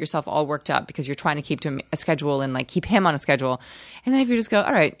yourself and get yourself all worked up because you're trying to keep to a schedule and like keep him on a schedule, and then if you just go,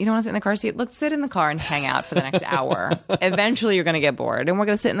 all right, you don't want to sit in the car seat, let's sit in the car and hang out for the next hour. Eventually, you're going to get bored, and we're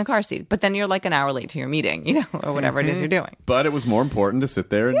going to sit in the car seat. But then you're like an hour late to your meeting, or whatever it is you're doing. But it was more important to sit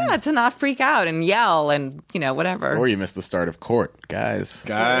there and Yeah, to not freak out and yell and whatever. Or you missed the start of court, guys.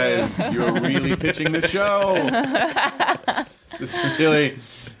 guys, you're really pitching the show. This is really.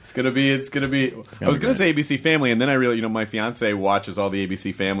 It's gonna be. I was gonna say ABC Family, and then I really, my fiance watches all the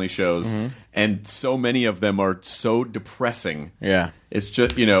ABC Family shows, and so many of them are so depressing. Yeah. It's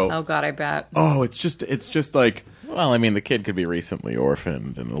just, Oh God, I bet. Oh, it's just like. Well, I mean, the kid could be recently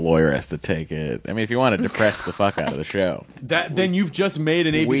orphaned, and the lawyer has to take it. I mean, if you want to depress the fuck out of the show, Then you've just made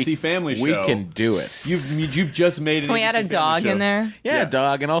an ABC Family show. We can do it. You've just made an. Can we ABC add a Family dog show. in there? Yeah,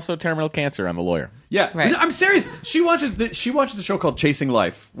 dog, and also terminal cancer on the lawyer. Yeah, Right. I'm serious. She watches the show called Chasing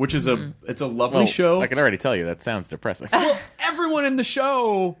Life, which is it's a lovely Well, show. I can already tell you that sounds depressing. Well, everyone in the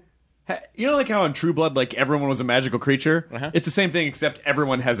show, like how in True Blood, like everyone was a magical creature. It's the same thing, except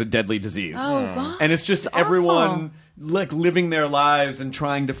everyone has a deadly disease. Oh God. And it's just everyone like living their lives and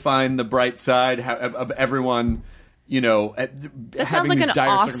trying to find the bright side of everyone. That sounds like an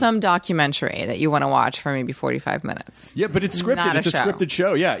awesome documentary that you want to watch for maybe 45 minutes. Yeah, but it's scripted. Not a It's a show. scripted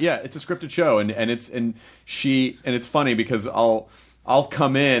show. Yeah, it's a scripted show, and it's funny because I'll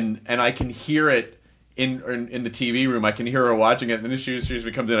come in and I can hear it in the TV room. I can hear her watching it, and then as soon as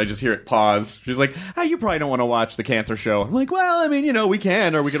she comes in, I just hear it pause. She's like, you probably don't want to watch the cancer show. I'm like, well, I mean, we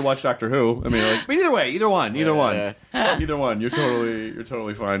can, or we could watch Doctor Who. I mean, but either way, either one. Either one. You're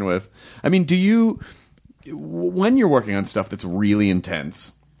totally fine with. I mean, do you? When you're working on stuff that's really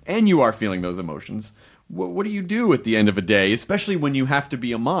intense and you are feeling those emotions, what do you do at the end of a day, especially when you have to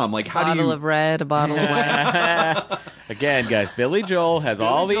be a mom? Like, how do you... Bottle of red, a bottle of wine. Again, guys, Billy Joel has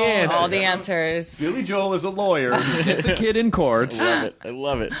all the answers. All the answers. Billy Joel is a lawyer. He gets a kid in court. I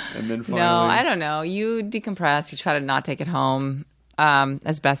love it. And then finally... No, I don't know. You decompress. You try to not take it home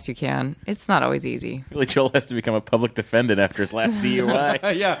as best you can. It's not always easy. Billy Joel has to become a public defendant after his last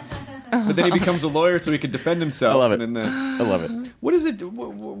DUI. Yeah. But then he becomes a lawyer so he can defend himself. I love it. And then, I love it. what is it?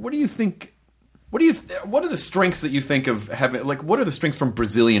 What do you think? What are the strengths that you think of having? Like, what are the strengths from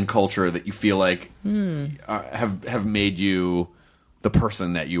Brazilian culture that you feel like have made you the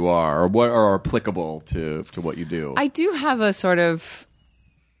person that you are, or what are applicable to what you do? I do have a sort of...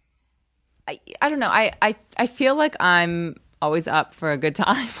 I don't know. I feel like I'm always up for a good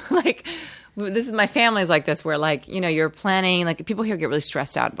time. Like... This is my family's like this, where like you're planning, like people here get really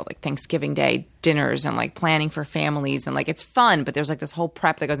stressed out about like Thanksgiving Day dinners and like planning for families, and like it's fun, but there's like this whole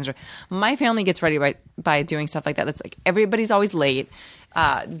prep that goes into it. My family gets ready by doing stuff like that. That's like everybody's always late.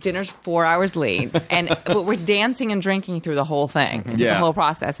 Dinner's 4 hours late, but we're dancing and drinking through the whole thing, the whole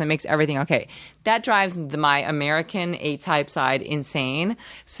process, and it makes everything okay. That drives my American A-type side insane.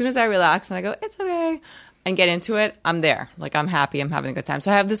 As soon as I relax and I go, it's okay, and get into it, I'm there. Like, I'm happy, I'm having a good time.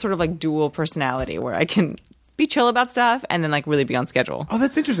 So I have this sort of like dual personality where I can be chill about stuff and then like really be on schedule. Oh,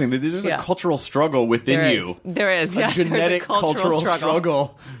 that's interesting. There's a cultural struggle within you. There is. A genetic cultural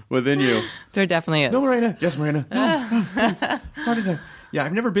struggle within you. There definitely is. No, Marina. Yes, Marina. No, please. Yeah,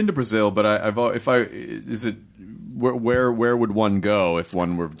 I've never been to Brazil, but where would one go if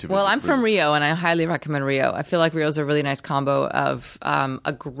one were to visit Well, I'm Brazil? from Rio, and I highly recommend Rio. I feel like Rio is a really nice combo of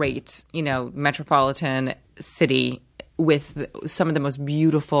a great, metropolitan city with some of the most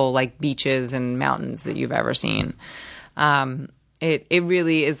beautiful like beaches and mountains that you've ever seen. It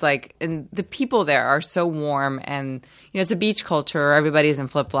really is like, and the people there are so warm, and it's a beach culture. Everybody's in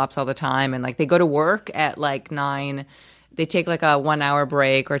flip flops all the time, and like they go to work at like 9. They take like a 1 hour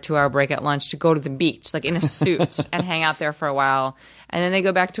break or 2 hour break at lunch to go to the beach, like in a suit, and hang out there for a while. And then they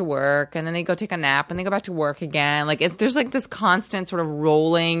go back to work, and then they go take a nap, and they go back to work again. Like there's like this constant sort of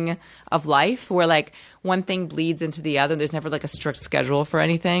rolling of life where like one thing bleeds into the other. There's never like a strict schedule for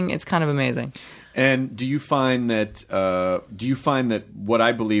anything. It's kind of amazing. And do you find that what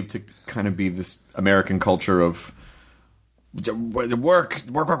I believe to kind of be this American culture of work,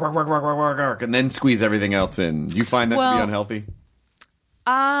 and then squeeze everything else in, do you find that to be unhealthy?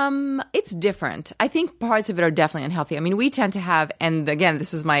 It's different. I think parts of it are definitely unhealthy. I mean, we tend to have, and again,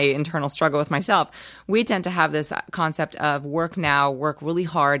 this is my internal struggle with myself. We tend to have this concept of work now, work really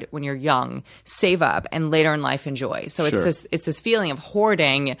hard when you're young, save up, and later in life enjoy. So Sure. it's this feeling of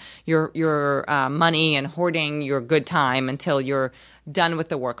hoarding your money and hoarding your good time until you're done with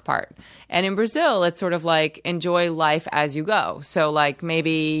the work part. And in Brazil, it's sort of like enjoy life as you go. So like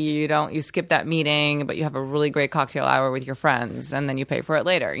maybe you skip that meeting, but you have a really great cocktail hour with your friends and then you pay for it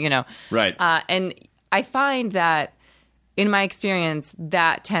later, you know? Right. And I find that in my experience,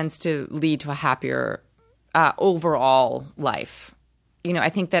 that tends to lead to a happier overall life. You know, I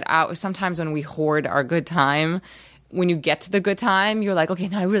think that sometimes when we hoard our good time, when you get to the good time, you're like, okay,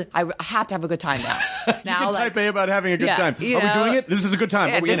 now I have to have a good time now. Now, You can type A about having a good time. Are we doing it? This is a good time.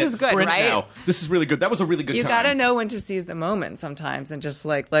 Yeah, Are we this in is it? good, We're in it right? now. This is really good. That was a really good You time. got to know when to seize the moment sometimes and just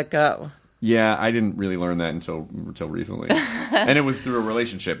like let go. Yeah, I didn't really learn that until recently. And it was through a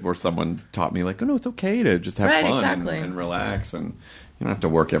relationship where someone taught me, like, oh, no, it's okay to just have Right, fun exactly. and relax. And you don't have to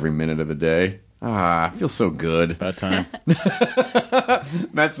work every minute of the day. I feel so good. About time.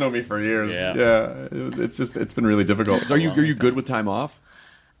 Matt's known me for years. Yeah. It's been really difficult. So are you good with time off?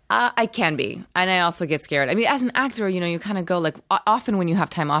 I can be. And I also get scared. I mean, as an actor, you kind of go like, often when you have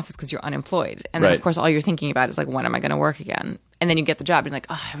time off, it's because you're unemployed. And then, Right. of course, all you're thinking about is like, when am I going to work again? And then you get the job and you're like,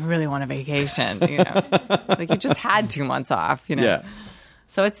 oh, I really want a vacation. Like you just had 2 months off, Yeah.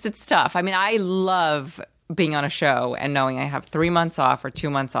 So it's tough. I mean, I love being on a show and knowing I have 3 months off or 2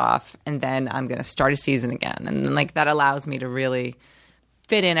 months off, and then I'm going to start a season again. And then, like, that allows me to really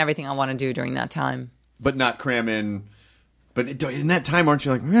fit in everything I want to do during that time. But not cram in. But in that time, aren't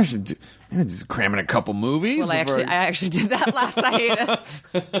you like, maybe I should just cram in a couple movies? Well, I before actually did that last night.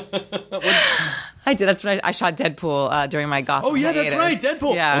 I did. That's what I shot Deadpool during my Gotham. Oh, yeah, that's hiatus. right.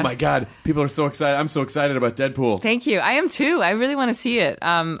 Deadpool. Yeah. Oh, my God. People are so excited. I'm so excited about Deadpool. Thank you. I am too. I really want to see it.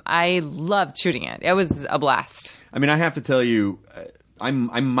 I loved shooting it. It was a blast. I mean, I have to tell you, I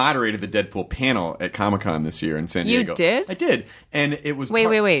moderated the Deadpool panel at Comic-Con this year in San You Diego. did? I did. And it was...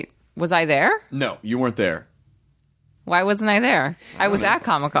 Wait. Was I there? No, you weren't there. Why wasn't I there? I was at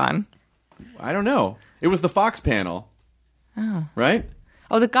Comic-Con. I don't know. It was the Fox panel. Oh. Right?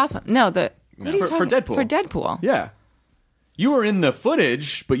 Oh, the Gotham. No, the... what are you For talking- Deadpool. For Deadpool. Yeah. You were in the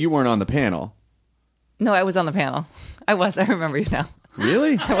footage, but you weren't on the panel. No, I was on the panel. I was. I remember you now.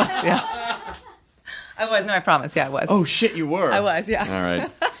 Really? I was, yeah. I was. No, I promise. Yeah, I was. Oh, shit, you were. I was, yeah. All right.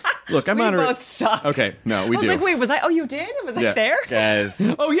 Look, I'm we honored. both suck. Okay, no, we I was do. like, wait, was I? Oh, you did? Was Yeah. I there? Guys,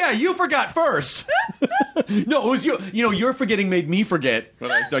 Oh yeah, you forgot first. No, it was you. You know, your forgetting made me forget.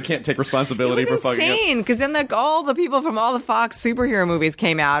 But I can't take responsibility It for was fucking up. insane because then all the people from all the Fox superhero movies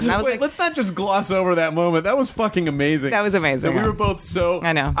came out, and I was Wait, like, let's not just gloss over that moment. That was fucking amazing. That was amazing, And we yeah. were both so.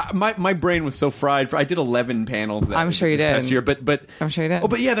 I know. My brain was so fried. I did 11 panels. I'm sure you this did. past year, but I'm sure you did. Oh,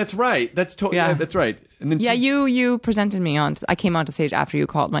 but yeah, that's right. That's totally. Yeah. Yeah, that's right. And then yeah, you presented me on. I came onto stage after you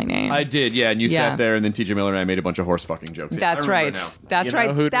called my name. I did, yeah, and you Yeah. sat there, and then TJ Miller and I made a bunch of horse fucking jokes. Yeah, That's I remember right. now. That's you know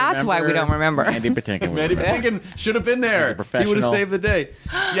right. who'd That's why we don't remember. Mandy Patinkin. would Mandy remember. Patinkin should have been there. He's a professional. He would have saved the day.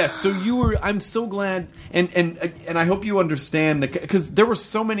 Yes. So you were. I'm so glad, and I hope you understand because there were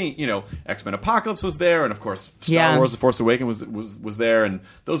so many. You know, X-Men Apocalypse was there, and of course Star Yeah. Wars: The Force Awakens was there, and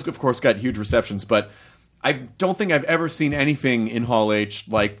those of course got huge receptions. But I don't think I've ever seen anything in Hall H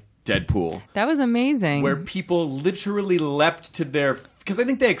like Deadpool, That was amazing. where people literally leapt to their. Because I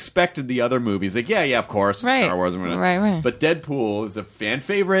think they expected the other movies. Like, yeah, of course, Right. Star Wars. And whatever. Right. But Deadpool is a fan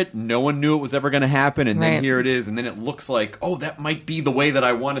favorite. No one knew it was ever going to happen. And then Right. here it is. And then it looks like, oh, that might be the way that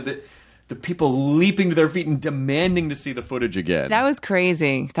I wanted it. The people leaping to their feet and demanding to see the footage again. That was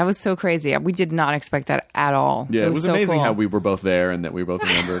crazy. That was so crazy. We did not expect that at all. yeah, it was so amazing cool. how we were both there and that we both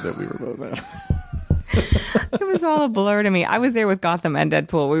remembered that we were both there. It was all a blur to me. I was there with Gotham and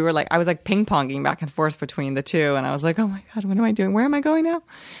Deadpool. I was like ping ponging back and forth between the two, and I was like, oh my god, what am I doing? Where am I going now?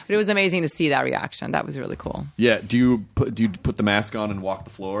 But it was amazing to see that reaction. That was really cool. Yeah, do you put the mask on and walk the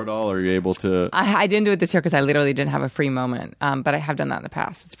floor at all? Or are you able to? I didn't do it this year because I literally didn't have a free moment. But I have done that in the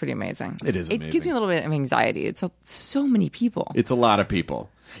past. It's pretty amazing. It is It gives amazing. me a little bit of anxiety. It's so many people. It's a lot of people.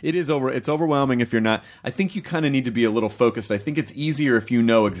 It's overwhelming if you're not. I think you kind of need to be a little focused. I think it's easier if you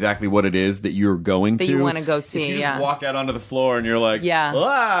know exactly what it is that you're going That to. you wanna go see, If you yeah. just walk out onto the floor and you're like, Yeah.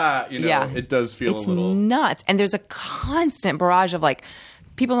 ah, Yeah. it does feel It's a little. nuts. And there's a constant barrage of like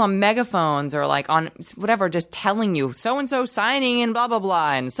people on megaphones or like on whatever just telling you so and so signing and blah blah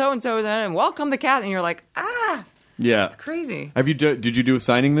blah and so then welcome the cat, and you're like, ah, Yeah, it's crazy. Have you did you do a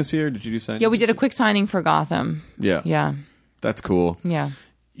signing this year? Did you do signing? Yeah, we did a quick signing for Gotham. Yeah, Yeah. that's cool. Yeah.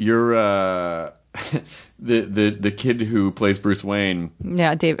 You're the kid who plays Bruce Wayne.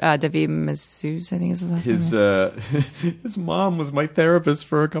 Yeah, David Mazouz, I think is his last name. His mom was my therapist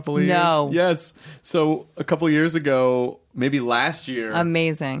for a couple of years. No. Yes. So a couple of years ago, maybe last year,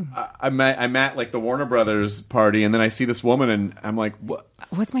 Amazing. I'm at like the Warner Brothers party, and then I see this woman, and I'm like, what?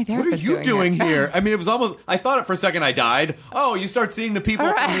 What's my What are therapist you doing here? here? I mean, it was almost. I thought it for a second I died. Oh, you start seeing the people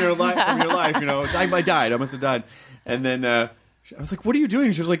from your life. You know, I died. I must have died. And then I was like, "What are you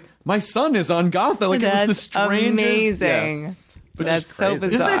doing?" She was like, "My son is on Gotham." Like it was the strangest. Amazing. Yeah. But That's it's so crazy.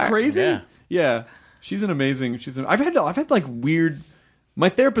 bizarre. Isn't that crazy? Yeah. Yeah. She's an amazing. I've had like weird. My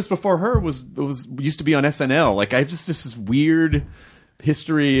therapist before her was used to be on SNL. Like I have just this weird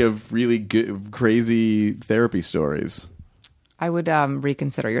history of really good, crazy therapy stories. I would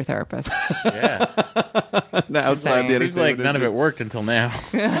reconsider your therapist. Yeah. Outside the Seems like none of industry. it worked until now.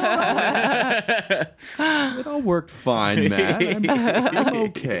 It all worked fine, Matt. I'm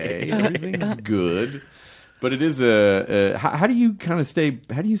okay. Everything's good. But it is how do you kind of stay?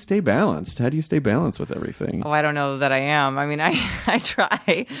 How do you stay balanced? How do you stay balanced with everything? Oh, I don't know that I am. I mean, I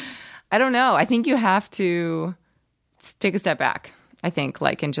try. I don't know. I think you have to take a step back. I think,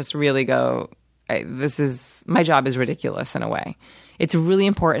 and just really go. My job is ridiculous in a way. It's really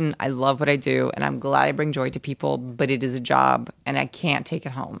important. I love what I do, and I'm glad I bring joy to people. But it is a job, and I can't take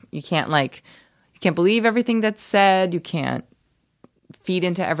it home. You can't you can't believe everything that's said. You can't feed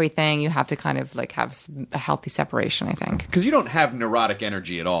into everything. You have to kind of have a healthy separation, I think. Because you don't have neurotic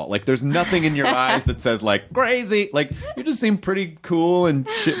energy at all. Like there's nothing in your eyes that says crazy. Like you just seem pretty cool and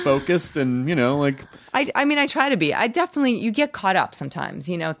shit focused, and I mean, I try to be. You get caught up sometimes.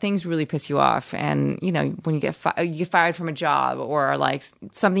 Things really piss you off, and when you get fired from a job, or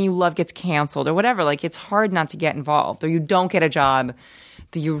something you love gets canceled, or whatever. It's hard not to get involved, or you don't get a job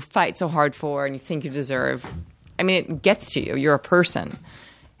that you fight so hard for and you think you deserve. I mean, it gets to you. You're a person,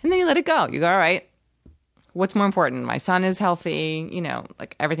 and then you let it go. You go, all right. What's more important? My son is healthy.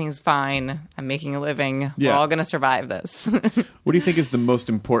 Everything's fine. I'm making a living. Yeah. We're all going to survive this. What do you think is the most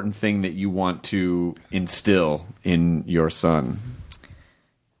important thing that you want to instill in your son?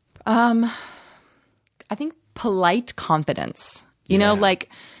 I think polite confidence.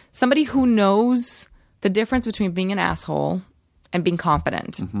 Somebody who knows the difference between being an asshole and being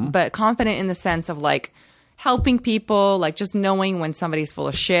confident. Mm-hmm. But confident in the sense of helping people, just knowing when somebody's full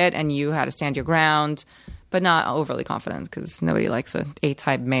of shit and you how to stand your ground, but not overly confident, because nobody likes an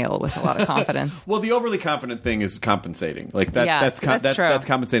A-type male with a lot of confidence. Well, the overly confident thing is compensating. That's true. That's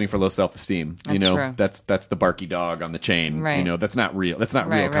compensating for low self-esteem. That's true. That's the barky dog on the chain. Right. That's not real. That's not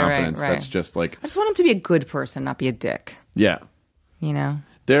real confidence. Right. That's just I just want him to be a good person, not be a dick. Yeah.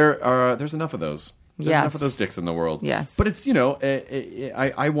 There's enough of those. There's enough of those dicks in the world. Yes. But it's,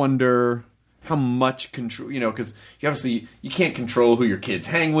 I wonder how much control, because you can't control who your kids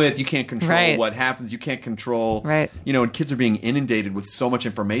hang with. You can't control what happens. You can't control, and kids are being inundated with so much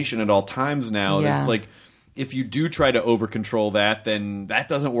information at all times now. Yeah. That it's like, if you do try to over control that, then that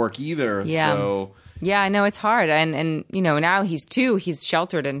doesn't work either. Yeah. So. Yeah, I know it's hard, and now he's 2. He's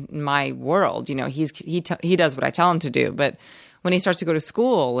sheltered in my world. He does what I tell him to do, but when he starts to go to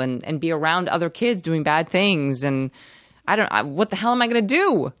school and be around other kids doing bad things, and what the hell am I going to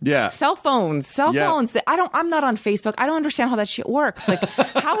do? Yeah. Cell phones. I'm not on Facebook. I don't understand how that shit works.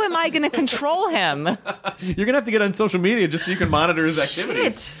 How am I going to control him? You're going to have to get on social media just so you can monitor his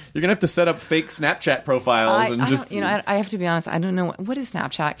activities. Shit. You're going to have to set up fake Snapchat profiles I have to be honest. I don't know. What is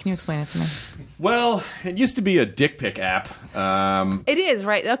Snapchat? Can you explain it to me? Well, it used to be a dick pic app. It is,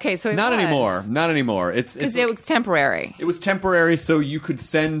 right? Okay, so Not anymore. It was temporary. It was temporary, so you could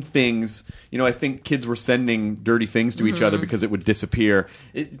send things. I think kids were sending dirty things to each other because it would disappear.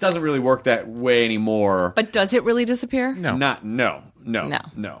 It doesn't really work that way anymore. But does it really disappear? No. No.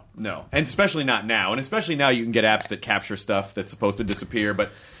 And especially not now. And especially now you can get apps that capture stuff that's supposed to disappear.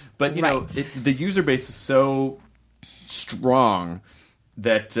 But the user base is so strong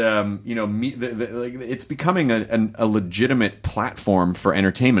that it's becoming a legitimate platform for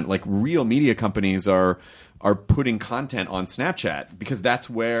entertainment. Like real media companies are putting content on Snapchat because that's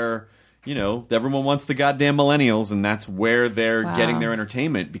where everyone wants the goddamn millennials, and that's where they're getting their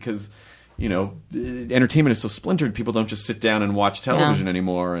entertainment because entertainment is so splintered. People don't just sit down and watch television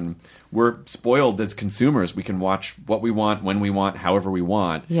anymore, and we're spoiled as consumers. We can watch what we want, when we want, however we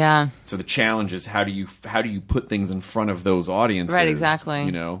want. Yeah. So the challenge is how do you put things in front of those audiences? Right,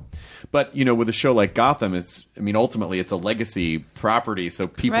 exactly. But with a show like Gotham, ultimately it's a legacy property, so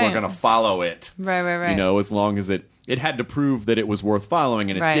people are going to follow it. Right. As long as it had to prove that it was worth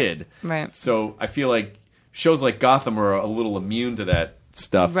following, and it did. Right. So I feel like shows like Gotham are a little immune to that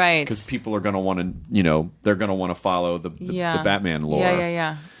stuff, right? Because people are going to want to, they're going to want to follow the Batman lore.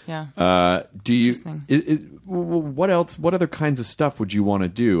 Yeah. Yeah. Do you? Interesting. What else? What other kinds of stuff would you want to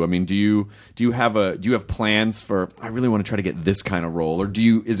do? I mean, do you have plans for? I really want to try to get this kind of role, or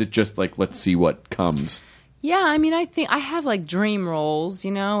is it just like let's see what comes? Yeah, I mean, I think I have like dream roles,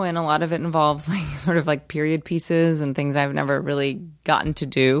 and a lot of it involves like sort of like period pieces and things I've never really gotten to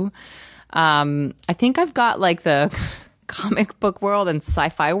do. I think I've got like the comic book world and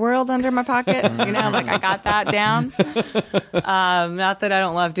sci-fi world under my pocket. Like I got that down. Not that I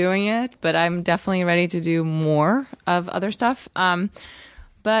don't love doing it, but I'm definitely ready to do more of other stuff.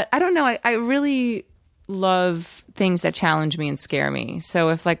 But I don't know. I really love things that challenge me and scare me. So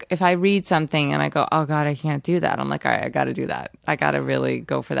if I read something and I go, oh God, I can't do that, I'm like, all right, I got to do that. I got to really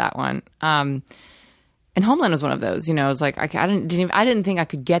go for that one. And Homeland was one of those. It was like I didn't think I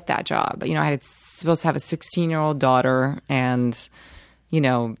could get that job. I had supposed to have a 16-year-old daughter, and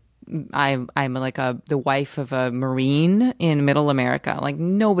I'm like the wife of a Marine in Middle America. Like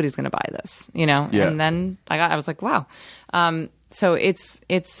nobody's going to buy this, Yeah. And then I was like, wow. So it's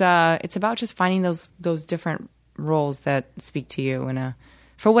about just finding those different roles that speak to you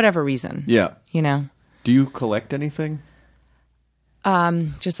for whatever reason. Yeah. Do you collect anything?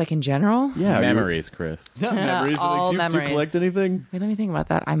 Just like in general? Yeah. Memories, Chris. Not memories. All do you memories. collect anything? Wait, let me think about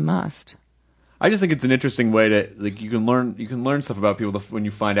that. I must. I just think it's an interesting way to you can learn stuff about people when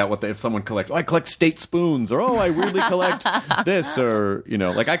you find out if someone collects. Oh, I collect state spoons, or I weirdly collect this, or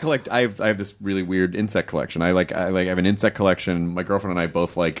I have this really weird insect collection. I have an insect collection. My girlfriend and I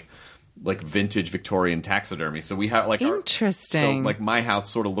both like vintage Victorian taxidermy. So we have interesting. So my house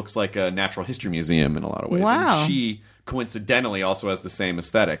sort of looks like a natural history museum in a lot of ways. Wow. And she coincidentally also has the same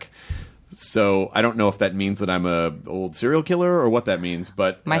aesthetic. So I don't know if that means that I'm a old serial killer or what that means,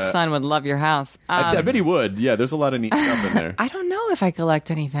 but My son would love your house. I bet he would. Yeah, there's a lot of neat stuff in there. I don't know if I collect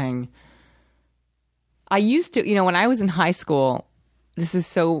anything. I used to, when I was in high school, this is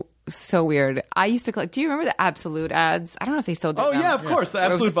so weird. I used to collect. Do you remember the Absolute ads? I don't know if they still do. Oh them. yeah, of course. The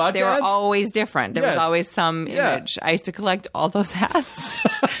Absolute vodka They were ads? always different. There was Yes. always some Yeah. image. I used to collect all those ads.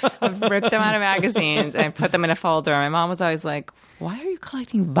 I've ripped them out of magazines and put them in a folder. My mom was always like, "Why are you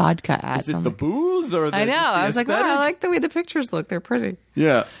collecting vodka ads?" Is it I'm the like, booze or the I know. just the I was like, "Oh, aesthetic? I like the way the pictures look. They're pretty."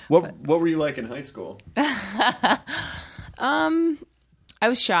 Yeah. What were you like in high school? I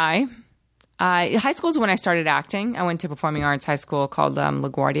was shy. High school is when I started acting. I went to performing arts high school called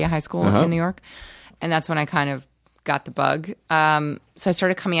LaGuardia High School in New York. And that's when I kind of got the bug. So I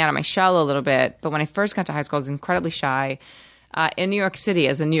started coming out of my shell a little bit. But when I first got to high school, I was incredibly shy. In New York City,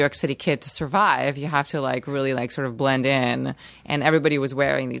 as a New York City kid, to survive, you have to really sort of blend in. And everybody was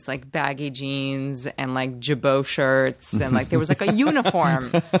wearing these baggy jeans and Jabot shirts, and there was a uniform,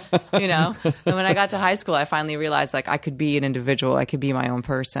 And when I got to high school, I finally realized I could be an individual, I could be my own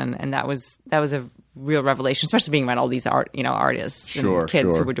person, and that was a real revelation, especially being around all these artists and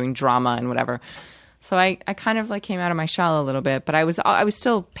kids who were doing drama and whatever. So I kind of came out of my shell a little bit, but I was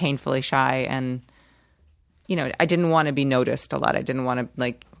still painfully shy, and I didn't want to be noticed a lot. I didn't want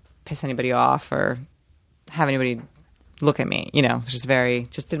to piss anybody off or have anybody look at me.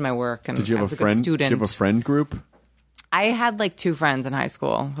 Just did my work. And Did you I have was a friend? good student. Did you have a friend group? I had 2 friends in high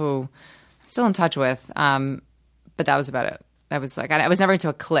school who I'm still in touch with, but that was about it. I was I was never into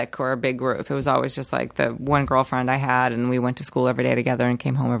a clique or a big group. It was always just the one girlfriend I had, and we went to school every day together and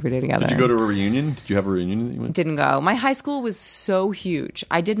came home every day together. Did you go to a reunion? Did you have a reunion that you went to? Didn't go. My high school was so huge.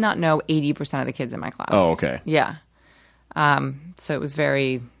 I did not know 80% of the kids in my class. Oh, okay. Yeah. So it was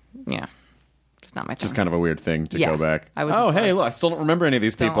very, just not my thing. Just kind of a weird thing to Yeah. go back. I was hey, impressed. look, I still don't remember any of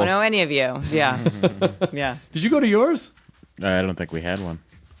these Don't people. know any of you. Yeah. Yeah. Did you go to yours? I don't think we had one.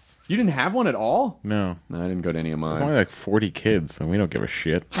 You didn't have one at all? No. No, I didn't go to any of mine. There's only 40 kids, and we don't give a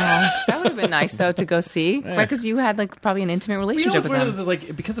shit. That would have been nice, though, to go see. Right? Because you had, probably an intimate You know relationship what's with weird them.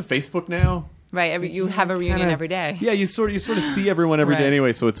 is because of Facebook now. Right. You have a reunion every day. Yeah, you sort of see everyone every day Right.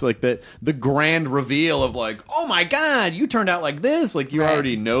 anyway. So it's the grand reveal of oh my god, you turned out like this. You Right.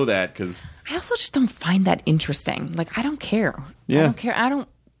 already know that because I also just don't find that interesting. I don't care. Yeah. I don't care. I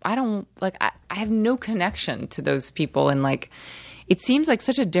don't I have no connection to those people, and it seems like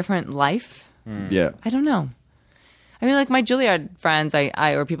such a different life. yeah. I don't know. I mean, my Juilliard friends,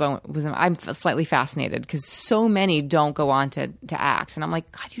 or people I'm slightly fascinated because so many don't go on to act, and I'm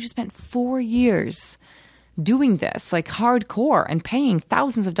like, God, you just spent 4 years doing this, hardcore, and paying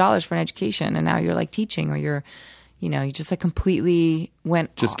thousands of dollars for an education, and now you're teaching, or you're, you just completely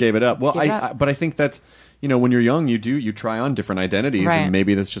Just gave it up. Well, Gave it up. but I think that's when you're young, you try on different identities, Right. and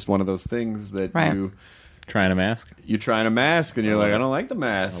maybe that's just one of those things that Right. Trying a mask. you try on a mask, and you're like, I don't like the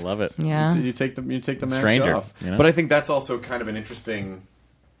mask. I love it. Yeah. You take the mask Stranger, off. you know? But I think that's also kind of an interesting.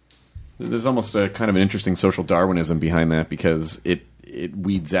 There's almost a kind of an interesting social Darwinism behind that because it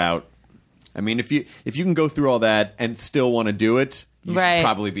weeds out. I mean, if you can go through all that and still want to do it, you Right. should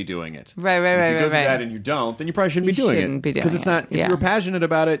probably be doing it. Right. If you go through Right. that and you don't, then you probably shouldn't You be doing shouldn't it. be doing Because it's it. not. If Yeah. you were passionate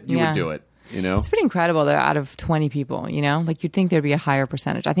about it, you Yeah. would do it. You know. It's pretty incredible that out of 20 people, you know, like you'd think there'd be a higher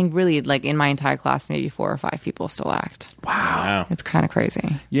percentage. I think really, like in my entire class, maybe 4 or 5 people still act. Wow. It's kind of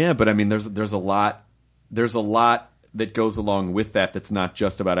crazy. Yeah, but I mean, there's a lot that goes along with that. That's not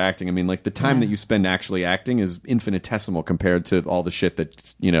just about acting. I mean, like the time that you spend actually acting is infinitesimal compared to all the shit that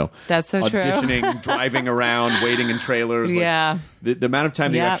That's so true. auditioning, driving around, waiting in trailers. Like, Yeah. the amount of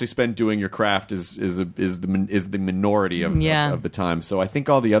time that you Yep. actually spend doing your craft is the minority of the time. So I think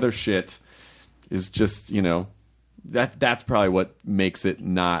all the other shit is just that's probably what makes it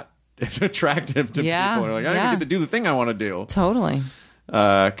not attractive to Yeah, people. They're like, I don't yeah. get to do the thing I want to do. Totally.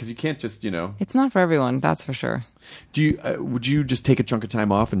 Because you can't just, It's not for everyone, that's for sure. do you? Would you just take a chunk of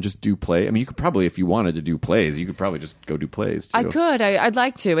time off and just do play? I mean, you could probably, if you wanted to do plays, you could probably just go do plays too. I could. I'd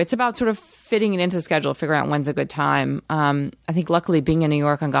like to. It's about sort of fitting it into the schedule, figuring out when's a good time. I think luckily being in New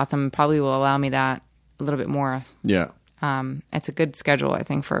York on Gotham probably will allow me that a little bit more. Yeah. It's a good schedule, I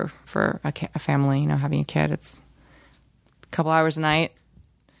think, for a family, having a kid. It's a couple hours a night.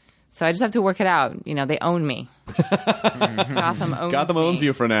 So I just have to work it out. They own me. Gotham owns me.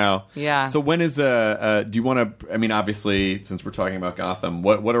 you for now. Yeah. So when is do you want to? I mean, obviously, since we're talking about Gotham,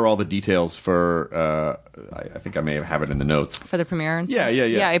 what are all the details for? I think I may have it in the notes. For the premiere and Yeah, stuff? yeah.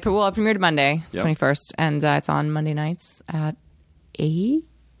 Yeah, it premiered Monday, Yep. 21st, and it's on Monday nights at 8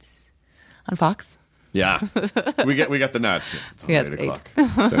 on Fox. Yeah, we got the nut. Yes, it's on Yes, 8 8.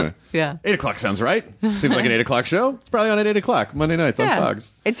 o'clock. So, Yeah. 8 o'clock sounds right. Seems like an 8 o'clock show. It's probably on at 8 o'clock Monday nights on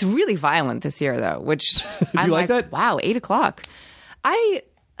Fox. It's really violent this year, though, which you like that? Wow, 8 o'clock.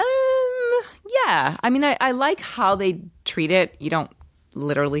 Yeah. I mean, I like how they treat it. You don't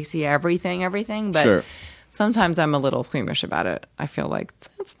literally see everything, but Sure. sometimes I'm a little squeamish about it. I feel like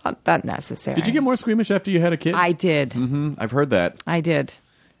it's not that necessary. Did you get more squeamish after you had a kid? I did. I've heard that. I did.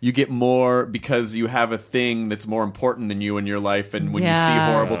 You get more because you have a thing that's more important than you in your life, and when you see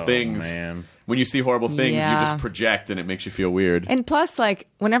Yeah. horrible Oh, things, man. when you see horrible things, Yeah. you just project, and it makes you feel weird. And plus, like,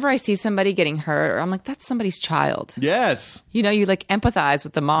 whenever I see somebody getting hurt, I'm like, that's somebody's child. Yes, You like empathize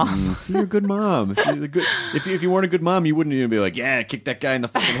with the mom. so you're a good mom. If you weren't a good mom, you wouldn't even be like, yeah, kick that guy in the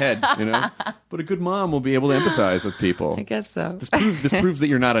fucking head, But a good mom will be able to empathize with people. I guess so. This proves that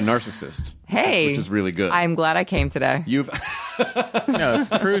you're not a narcissist. Hey, which is really good. I'm glad I came today. You've No,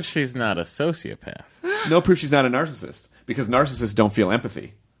 it proves she's not a sociopath. no proof she's not a narcissist because narcissists don't feel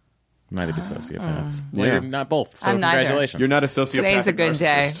empathy. Neither do sociopaths. Yeah. Well, you're not both. So I'm neither. congratulations. You're not a sociopath. Today's a good day.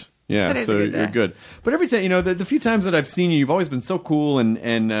 narcissist. Yeah, Today's so a good you're day. good. But every time, the few times that I've seen you, you've always been so cool and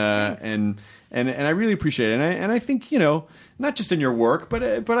I really appreciate it. And I think not just in your work, but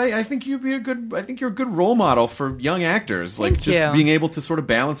I think you'd be I think you're a good role model for young actors. Like Thank just you. being able to sort of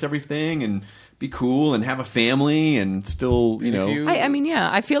balance everything and be cool and have a family and still if you- I mean, yeah,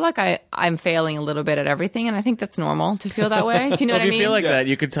 I feel like I'm failing a little bit at everything, and I think that's normal to feel that way. Do you know Well, what I if mean? you feel like that,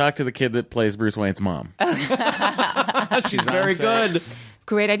 you could talk to the kid that plays Bruce Wayne's mom. she's very set. good.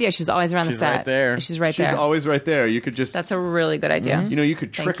 Great idea. She's always around She's the set. right there. She's right She's there. always right there. You could just That's a really good idea. you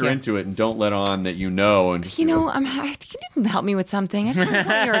could trick Thank her you. into it and don't let on that and just You didn't help me with something. I just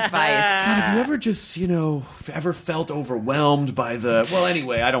want your advice. Have you ever just, ever felt overwhelmed by the... Well,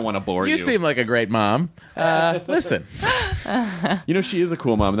 anyway, I don't want to bore you. You seem like a great mom. Listen, She is a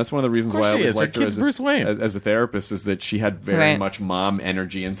cool mom, and that's one of the reasons Of course why I she always is. Her liked her kid's as Bruce Wayne. as a therapist, is that she had very Right. much mom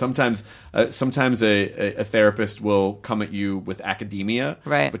energy. And sometimes a therapist will come at you with academia,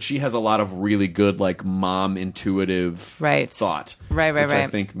 Right. but she has a lot of really good, like, mom intuitive Right. thought. Right, which I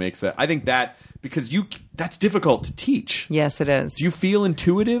right. think makes it... I think that... Because that's difficult to teach. Yes, it is. Do you feel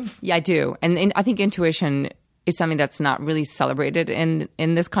intuitive? Yeah, I do. And I think intuition is something that's not really celebrated in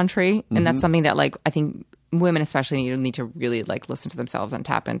this country. And that's something that, like, I think women especially need to really, like, listen to themselves and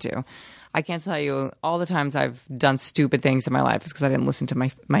tap into. I can't tell you all the times I've done stupid things in my life is because I didn't listen to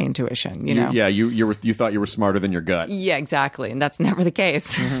my intuition, you know? You thought you were smarter than your gut. Yeah, exactly. And that's never the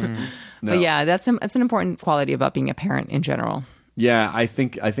case. No. But yeah, that's an important quality about being a parent in general. Yeah, I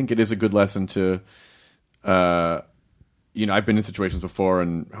think it is a good lesson to, I've been in situations before,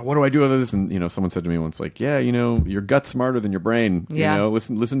 and what do I do with this? And someone said to me once, like, yeah, your gut's smarter than your brain. Yeah.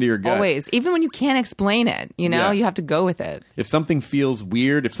 Listen to your gut. Always. Even when you can't explain it, Yeah. you have to go with it. If something feels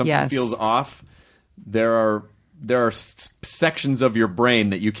weird, if something Yes. feels off, there are sections of your brain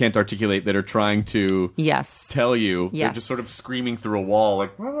that you can't articulate that are trying to Yes. tell you. They're Yes. just sort of screaming through a wall,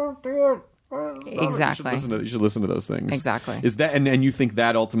 like, Exactly. You should listen to those things. Exactly. Is that and you think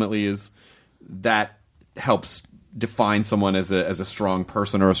that ultimately that helps define someone as a strong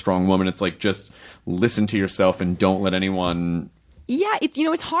person or a strong woman? It's like, just listen to yourself and don't let anyone Yeah,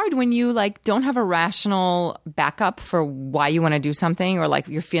 it's hard when you like don't have a rational backup for why you want to do something, or like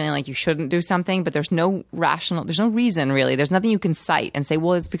you're feeling like you shouldn't do something, but there's no reason really. There's nothing you can cite and say,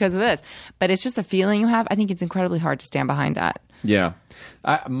 well, it's because of this. But it's just a feeling you have. I think it's incredibly hard to stand behind that. Yeah,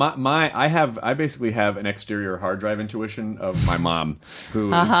 I basically have an exterior hard drive intuition of my mom,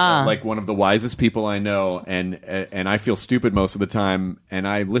 who is like one of the wisest people I know, and I feel stupid most of the time, and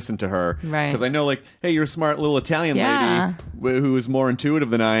I listen to her because I know, like, hey, you're a smart little Italian lady who is more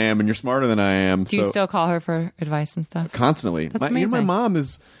intuitive than I am, and you're smarter than I am. Do you still call her for advice and stuff? Constantly. That's amazing. My mom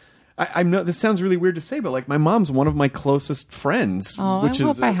is. I know this sounds really weird to say, but like my mom's one of my closest friends. Oh, I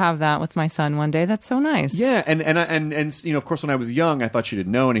hope I have that with my son one day. That's so nice. Yeah, and of course, when I was young, I thought she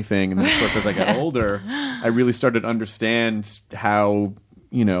didn't know anything, and then of course, as I got older, I really started to understand how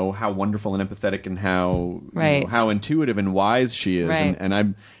wonderful and empathetic and how intuitive and wise she is,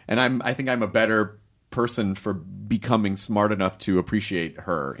 I think I'm a better person for becoming smart enough to appreciate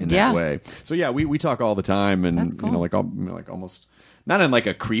her in that way. So yeah, we talk all the time, and that's cool. like almost. Not in like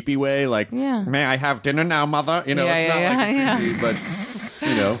a creepy way, like, may I have dinner now, mother? It's not like creepy,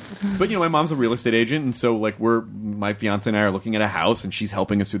 but my mom's a real estate agent, and so like my fiance and I are looking at a house, and she's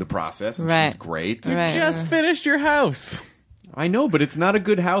helping us through the process, and she's great. You just finished your house. I know, but it's not a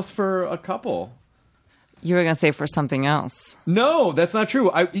good house for a couple. You were going to say for something else. No, that's not true.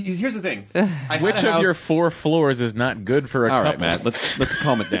 Here's the thing. Which of your 4 floors is not good for a couple? All right, Matt, let's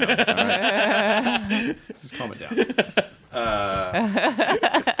calm it down. All right? Let's just calm it down.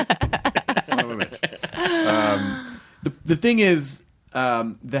 Son of a bitch. The thing is,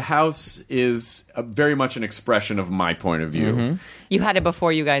 the house is very much an expression of my point of view. Mm-hmm. You had it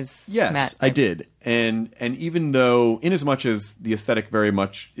before you guys met. Yes, I did. And even though, in as much as the aesthetic very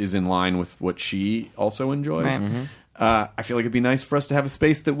much is in line with what she also enjoys, I feel like it'd be nice for us to have a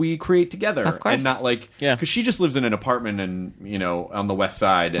space that we create together. Of course. And not like, because she just lives in an apartment and, on the west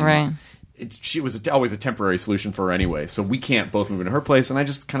side. And she was always a temporary solution for her anyway. So we can't both move into her place. And I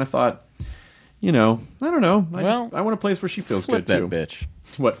just kind of thought, I don't know. I want a place where she feels flip good too. That bitch.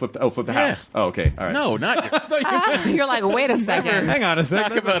 What? Flip the house? Oh, okay. All right. No, not. You're like, wait a second. Hang on a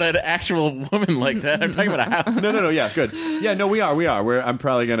second. Talk about an actual woman like that. I'm talking about a house. No. Yeah, good. Yeah, no, we are. I'm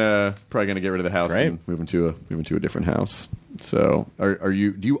probably gonna get rid of the house and move into a different house. So, are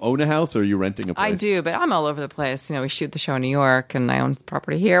you? Do you own a house or are you renting a place? I do, but I'm all over the place. We shoot the show in New York, and I own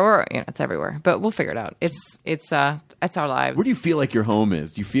property here, or it's everywhere. But we'll figure it out. It's our lives. Where do you feel like your home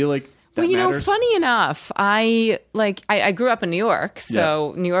is? Do you feel like that matters? Funny enough, I grew up in New York,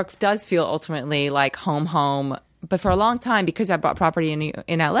 so New York does feel ultimately like home. But for a long time, because I bought property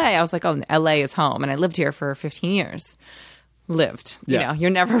in LA, I was like, oh, LA is home, and I lived here for 15 years. You're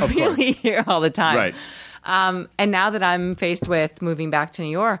never really here all the time, right? And now that I'm faced with moving back to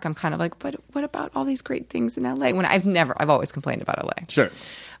New York, I'm kind of like, but what about all these great things in LA? When I've always complained about LA. Sure.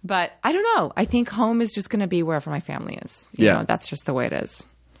 But I don't know. I think home is just going to be wherever my family is. You know, that's just the way it is.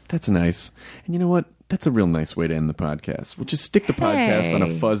 That's nice. And you know what? That's a real nice way to end the podcast. We'll just stick the podcast on a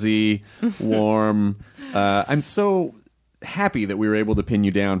fuzzy, warm. I'm so happy that we were able to pin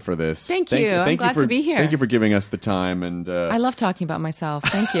you down for this. Thank you. I'm glad to be here. Thank you for giving us the time. And I love talking about myself.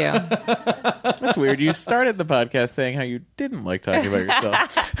 Thank you. That's weird. You started the podcast saying how you didn't like talking about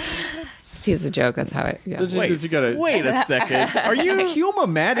yourself. See, it's a joke. That's how it. Yeah. Wait a second. Are you humor,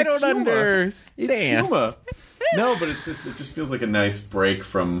 Matt? I don't understand. It's humor. No, but it just feels like a nice break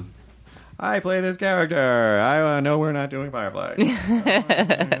from. I play this character. I know we're not doing Firefly.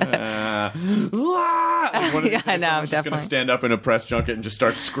 I know, just definitely. Going to stand up in a press junket and just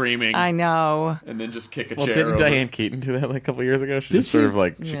start screaming. I know. And then just kick a chair. Didn't Diane Keaton do that like a couple years ago? She just sort of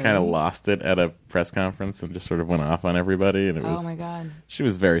she kind of lost it at a press conference and just sort of went off on everybody. And it was, oh my God. She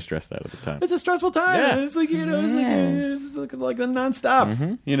was very stressed out at the time. It's a stressful time. Yeah. It's like, it's like a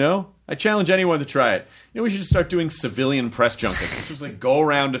nonstop, I challenge anyone to try it. We should just start doing civilian press junkets. It's just like go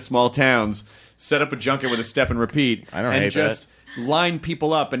around to small towns, set up a junket with a step and repeat, and just line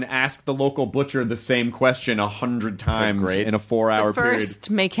people up and ask the local butcher the same question 100 times in a 4-hour period. First,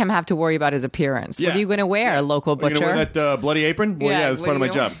 make him have to worry about his appearance. Yeah. What are you going to wear, local butcher? Are you going to wear that bloody apron? Well, that's part of my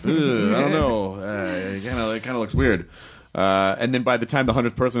job. I don't know. It kind of looks weird. And then by the time the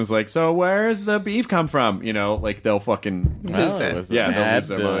 100th person is like, so where's the beef come from? They'll fucking lose it. They'll lose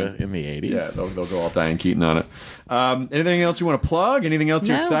their mind. In the 80s. Yeah, they'll go all Diane Keaton on it. Anything else you want to plug? Anything else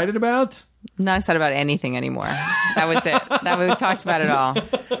you're excited about? Not excited about anything anymore. That was it. We talked about it all.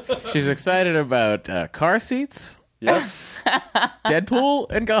 She's excited about car seats. Yep. Deadpool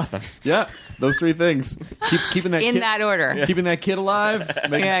and Gotham. Yeah, those three things. Keeping that In kid, that order. keeping that kid alive,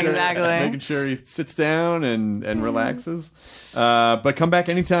 making sure he sits down and relaxes. But come back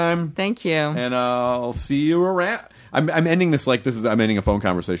anytime, Thank you. and I'll see you around. I'm ending this like this is. I'm ending a phone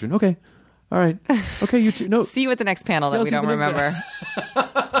conversation. Okay, all right. Okay, you two. No. See you at the next panel that Yeah, we see you don't at the next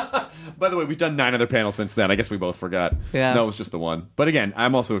remember. By the way, we've done 9 other panels since then. I guess we both forgot. Yeah. No, it was just the one. But again,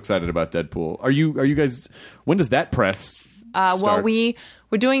 I'm also excited about Deadpool. Are you guys? When does that press? Well, start? we're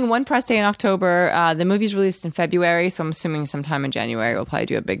doing one press day in October. The movie's released in February, so I'm assuming sometime in January we'll probably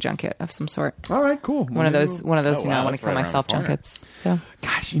do a big junket of some sort. All right, cool. One of those, Oh, wow, I want that's to right kill around the myself corner. junkets. So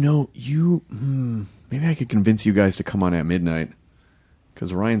Gosh, maybe I could convince you guys to come on at midnight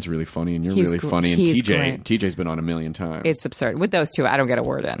because Ryan's really funny and you're He's really gr- funny, and he's TJ's been on a million times. it's absurd. With those two, I don't get a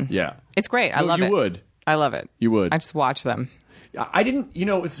word in. Yeah. It's great. I No, love you it. would. I love it. You would. I just watch them. I didn't.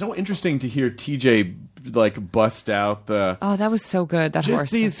 It's so interesting to hear TJ like bust out the. Oh, that was so good. That Just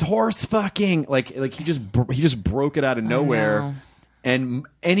horse. these horse fucking like he just broke it out of nowhere. know. And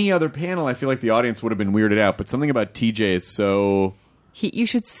any other panel, I feel like the audience would have been weirded out. But something about TJ is so. You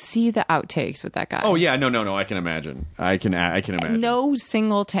should see the outtakes with that guy. Oh yeah, no, I can imagine. I can imagine. No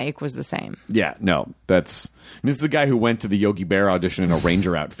single take was the same. Yeah, no, this is a guy who went to the Yogi Bear audition in a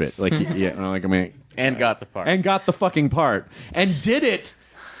ranger outfit. Like, And got the part. and got the fucking part and did it.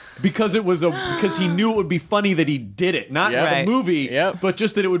 Because because he knew it would be funny that he did it, not Yep. the Right. movie, Yep. but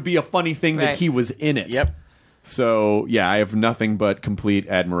just that it would be a funny thing that Right. he was in it. Yep. So yeah, I have nothing but complete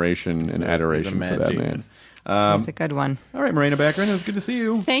admiration and adoration he's a for mad that genius. man. That's a good one. All right, Marina Baccarin, it was good to see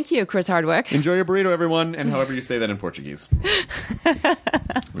you. Thank you, Chris Hardwick. Enjoy your burrito, everyone, and however you say that in Portuguese.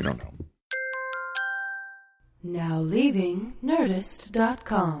 We don't know. Now leaving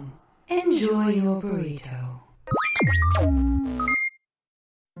Nerdist.com. Enjoy your burrito.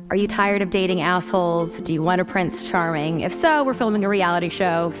 Are you tired of dating assholes? Do you want a Prince Charming? If so, we're filming a reality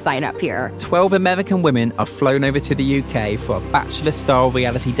show. Sign up here. 12 American women are flown over to the UK for a bachelor-style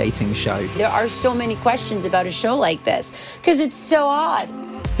reality dating show. There are so many questions about a show like this because it's so odd.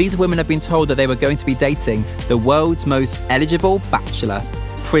 These women have been told that they were going to be dating the world's most eligible bachelor,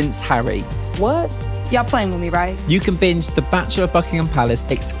 Prince Harry. What? Y'all playing with me, right? You can binge The Bachelor of Buckingham Palace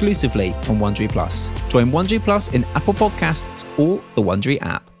exclusively on Wondery Plus. Join Wondery Plus in Apple Podcasts or the Wondery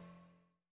app.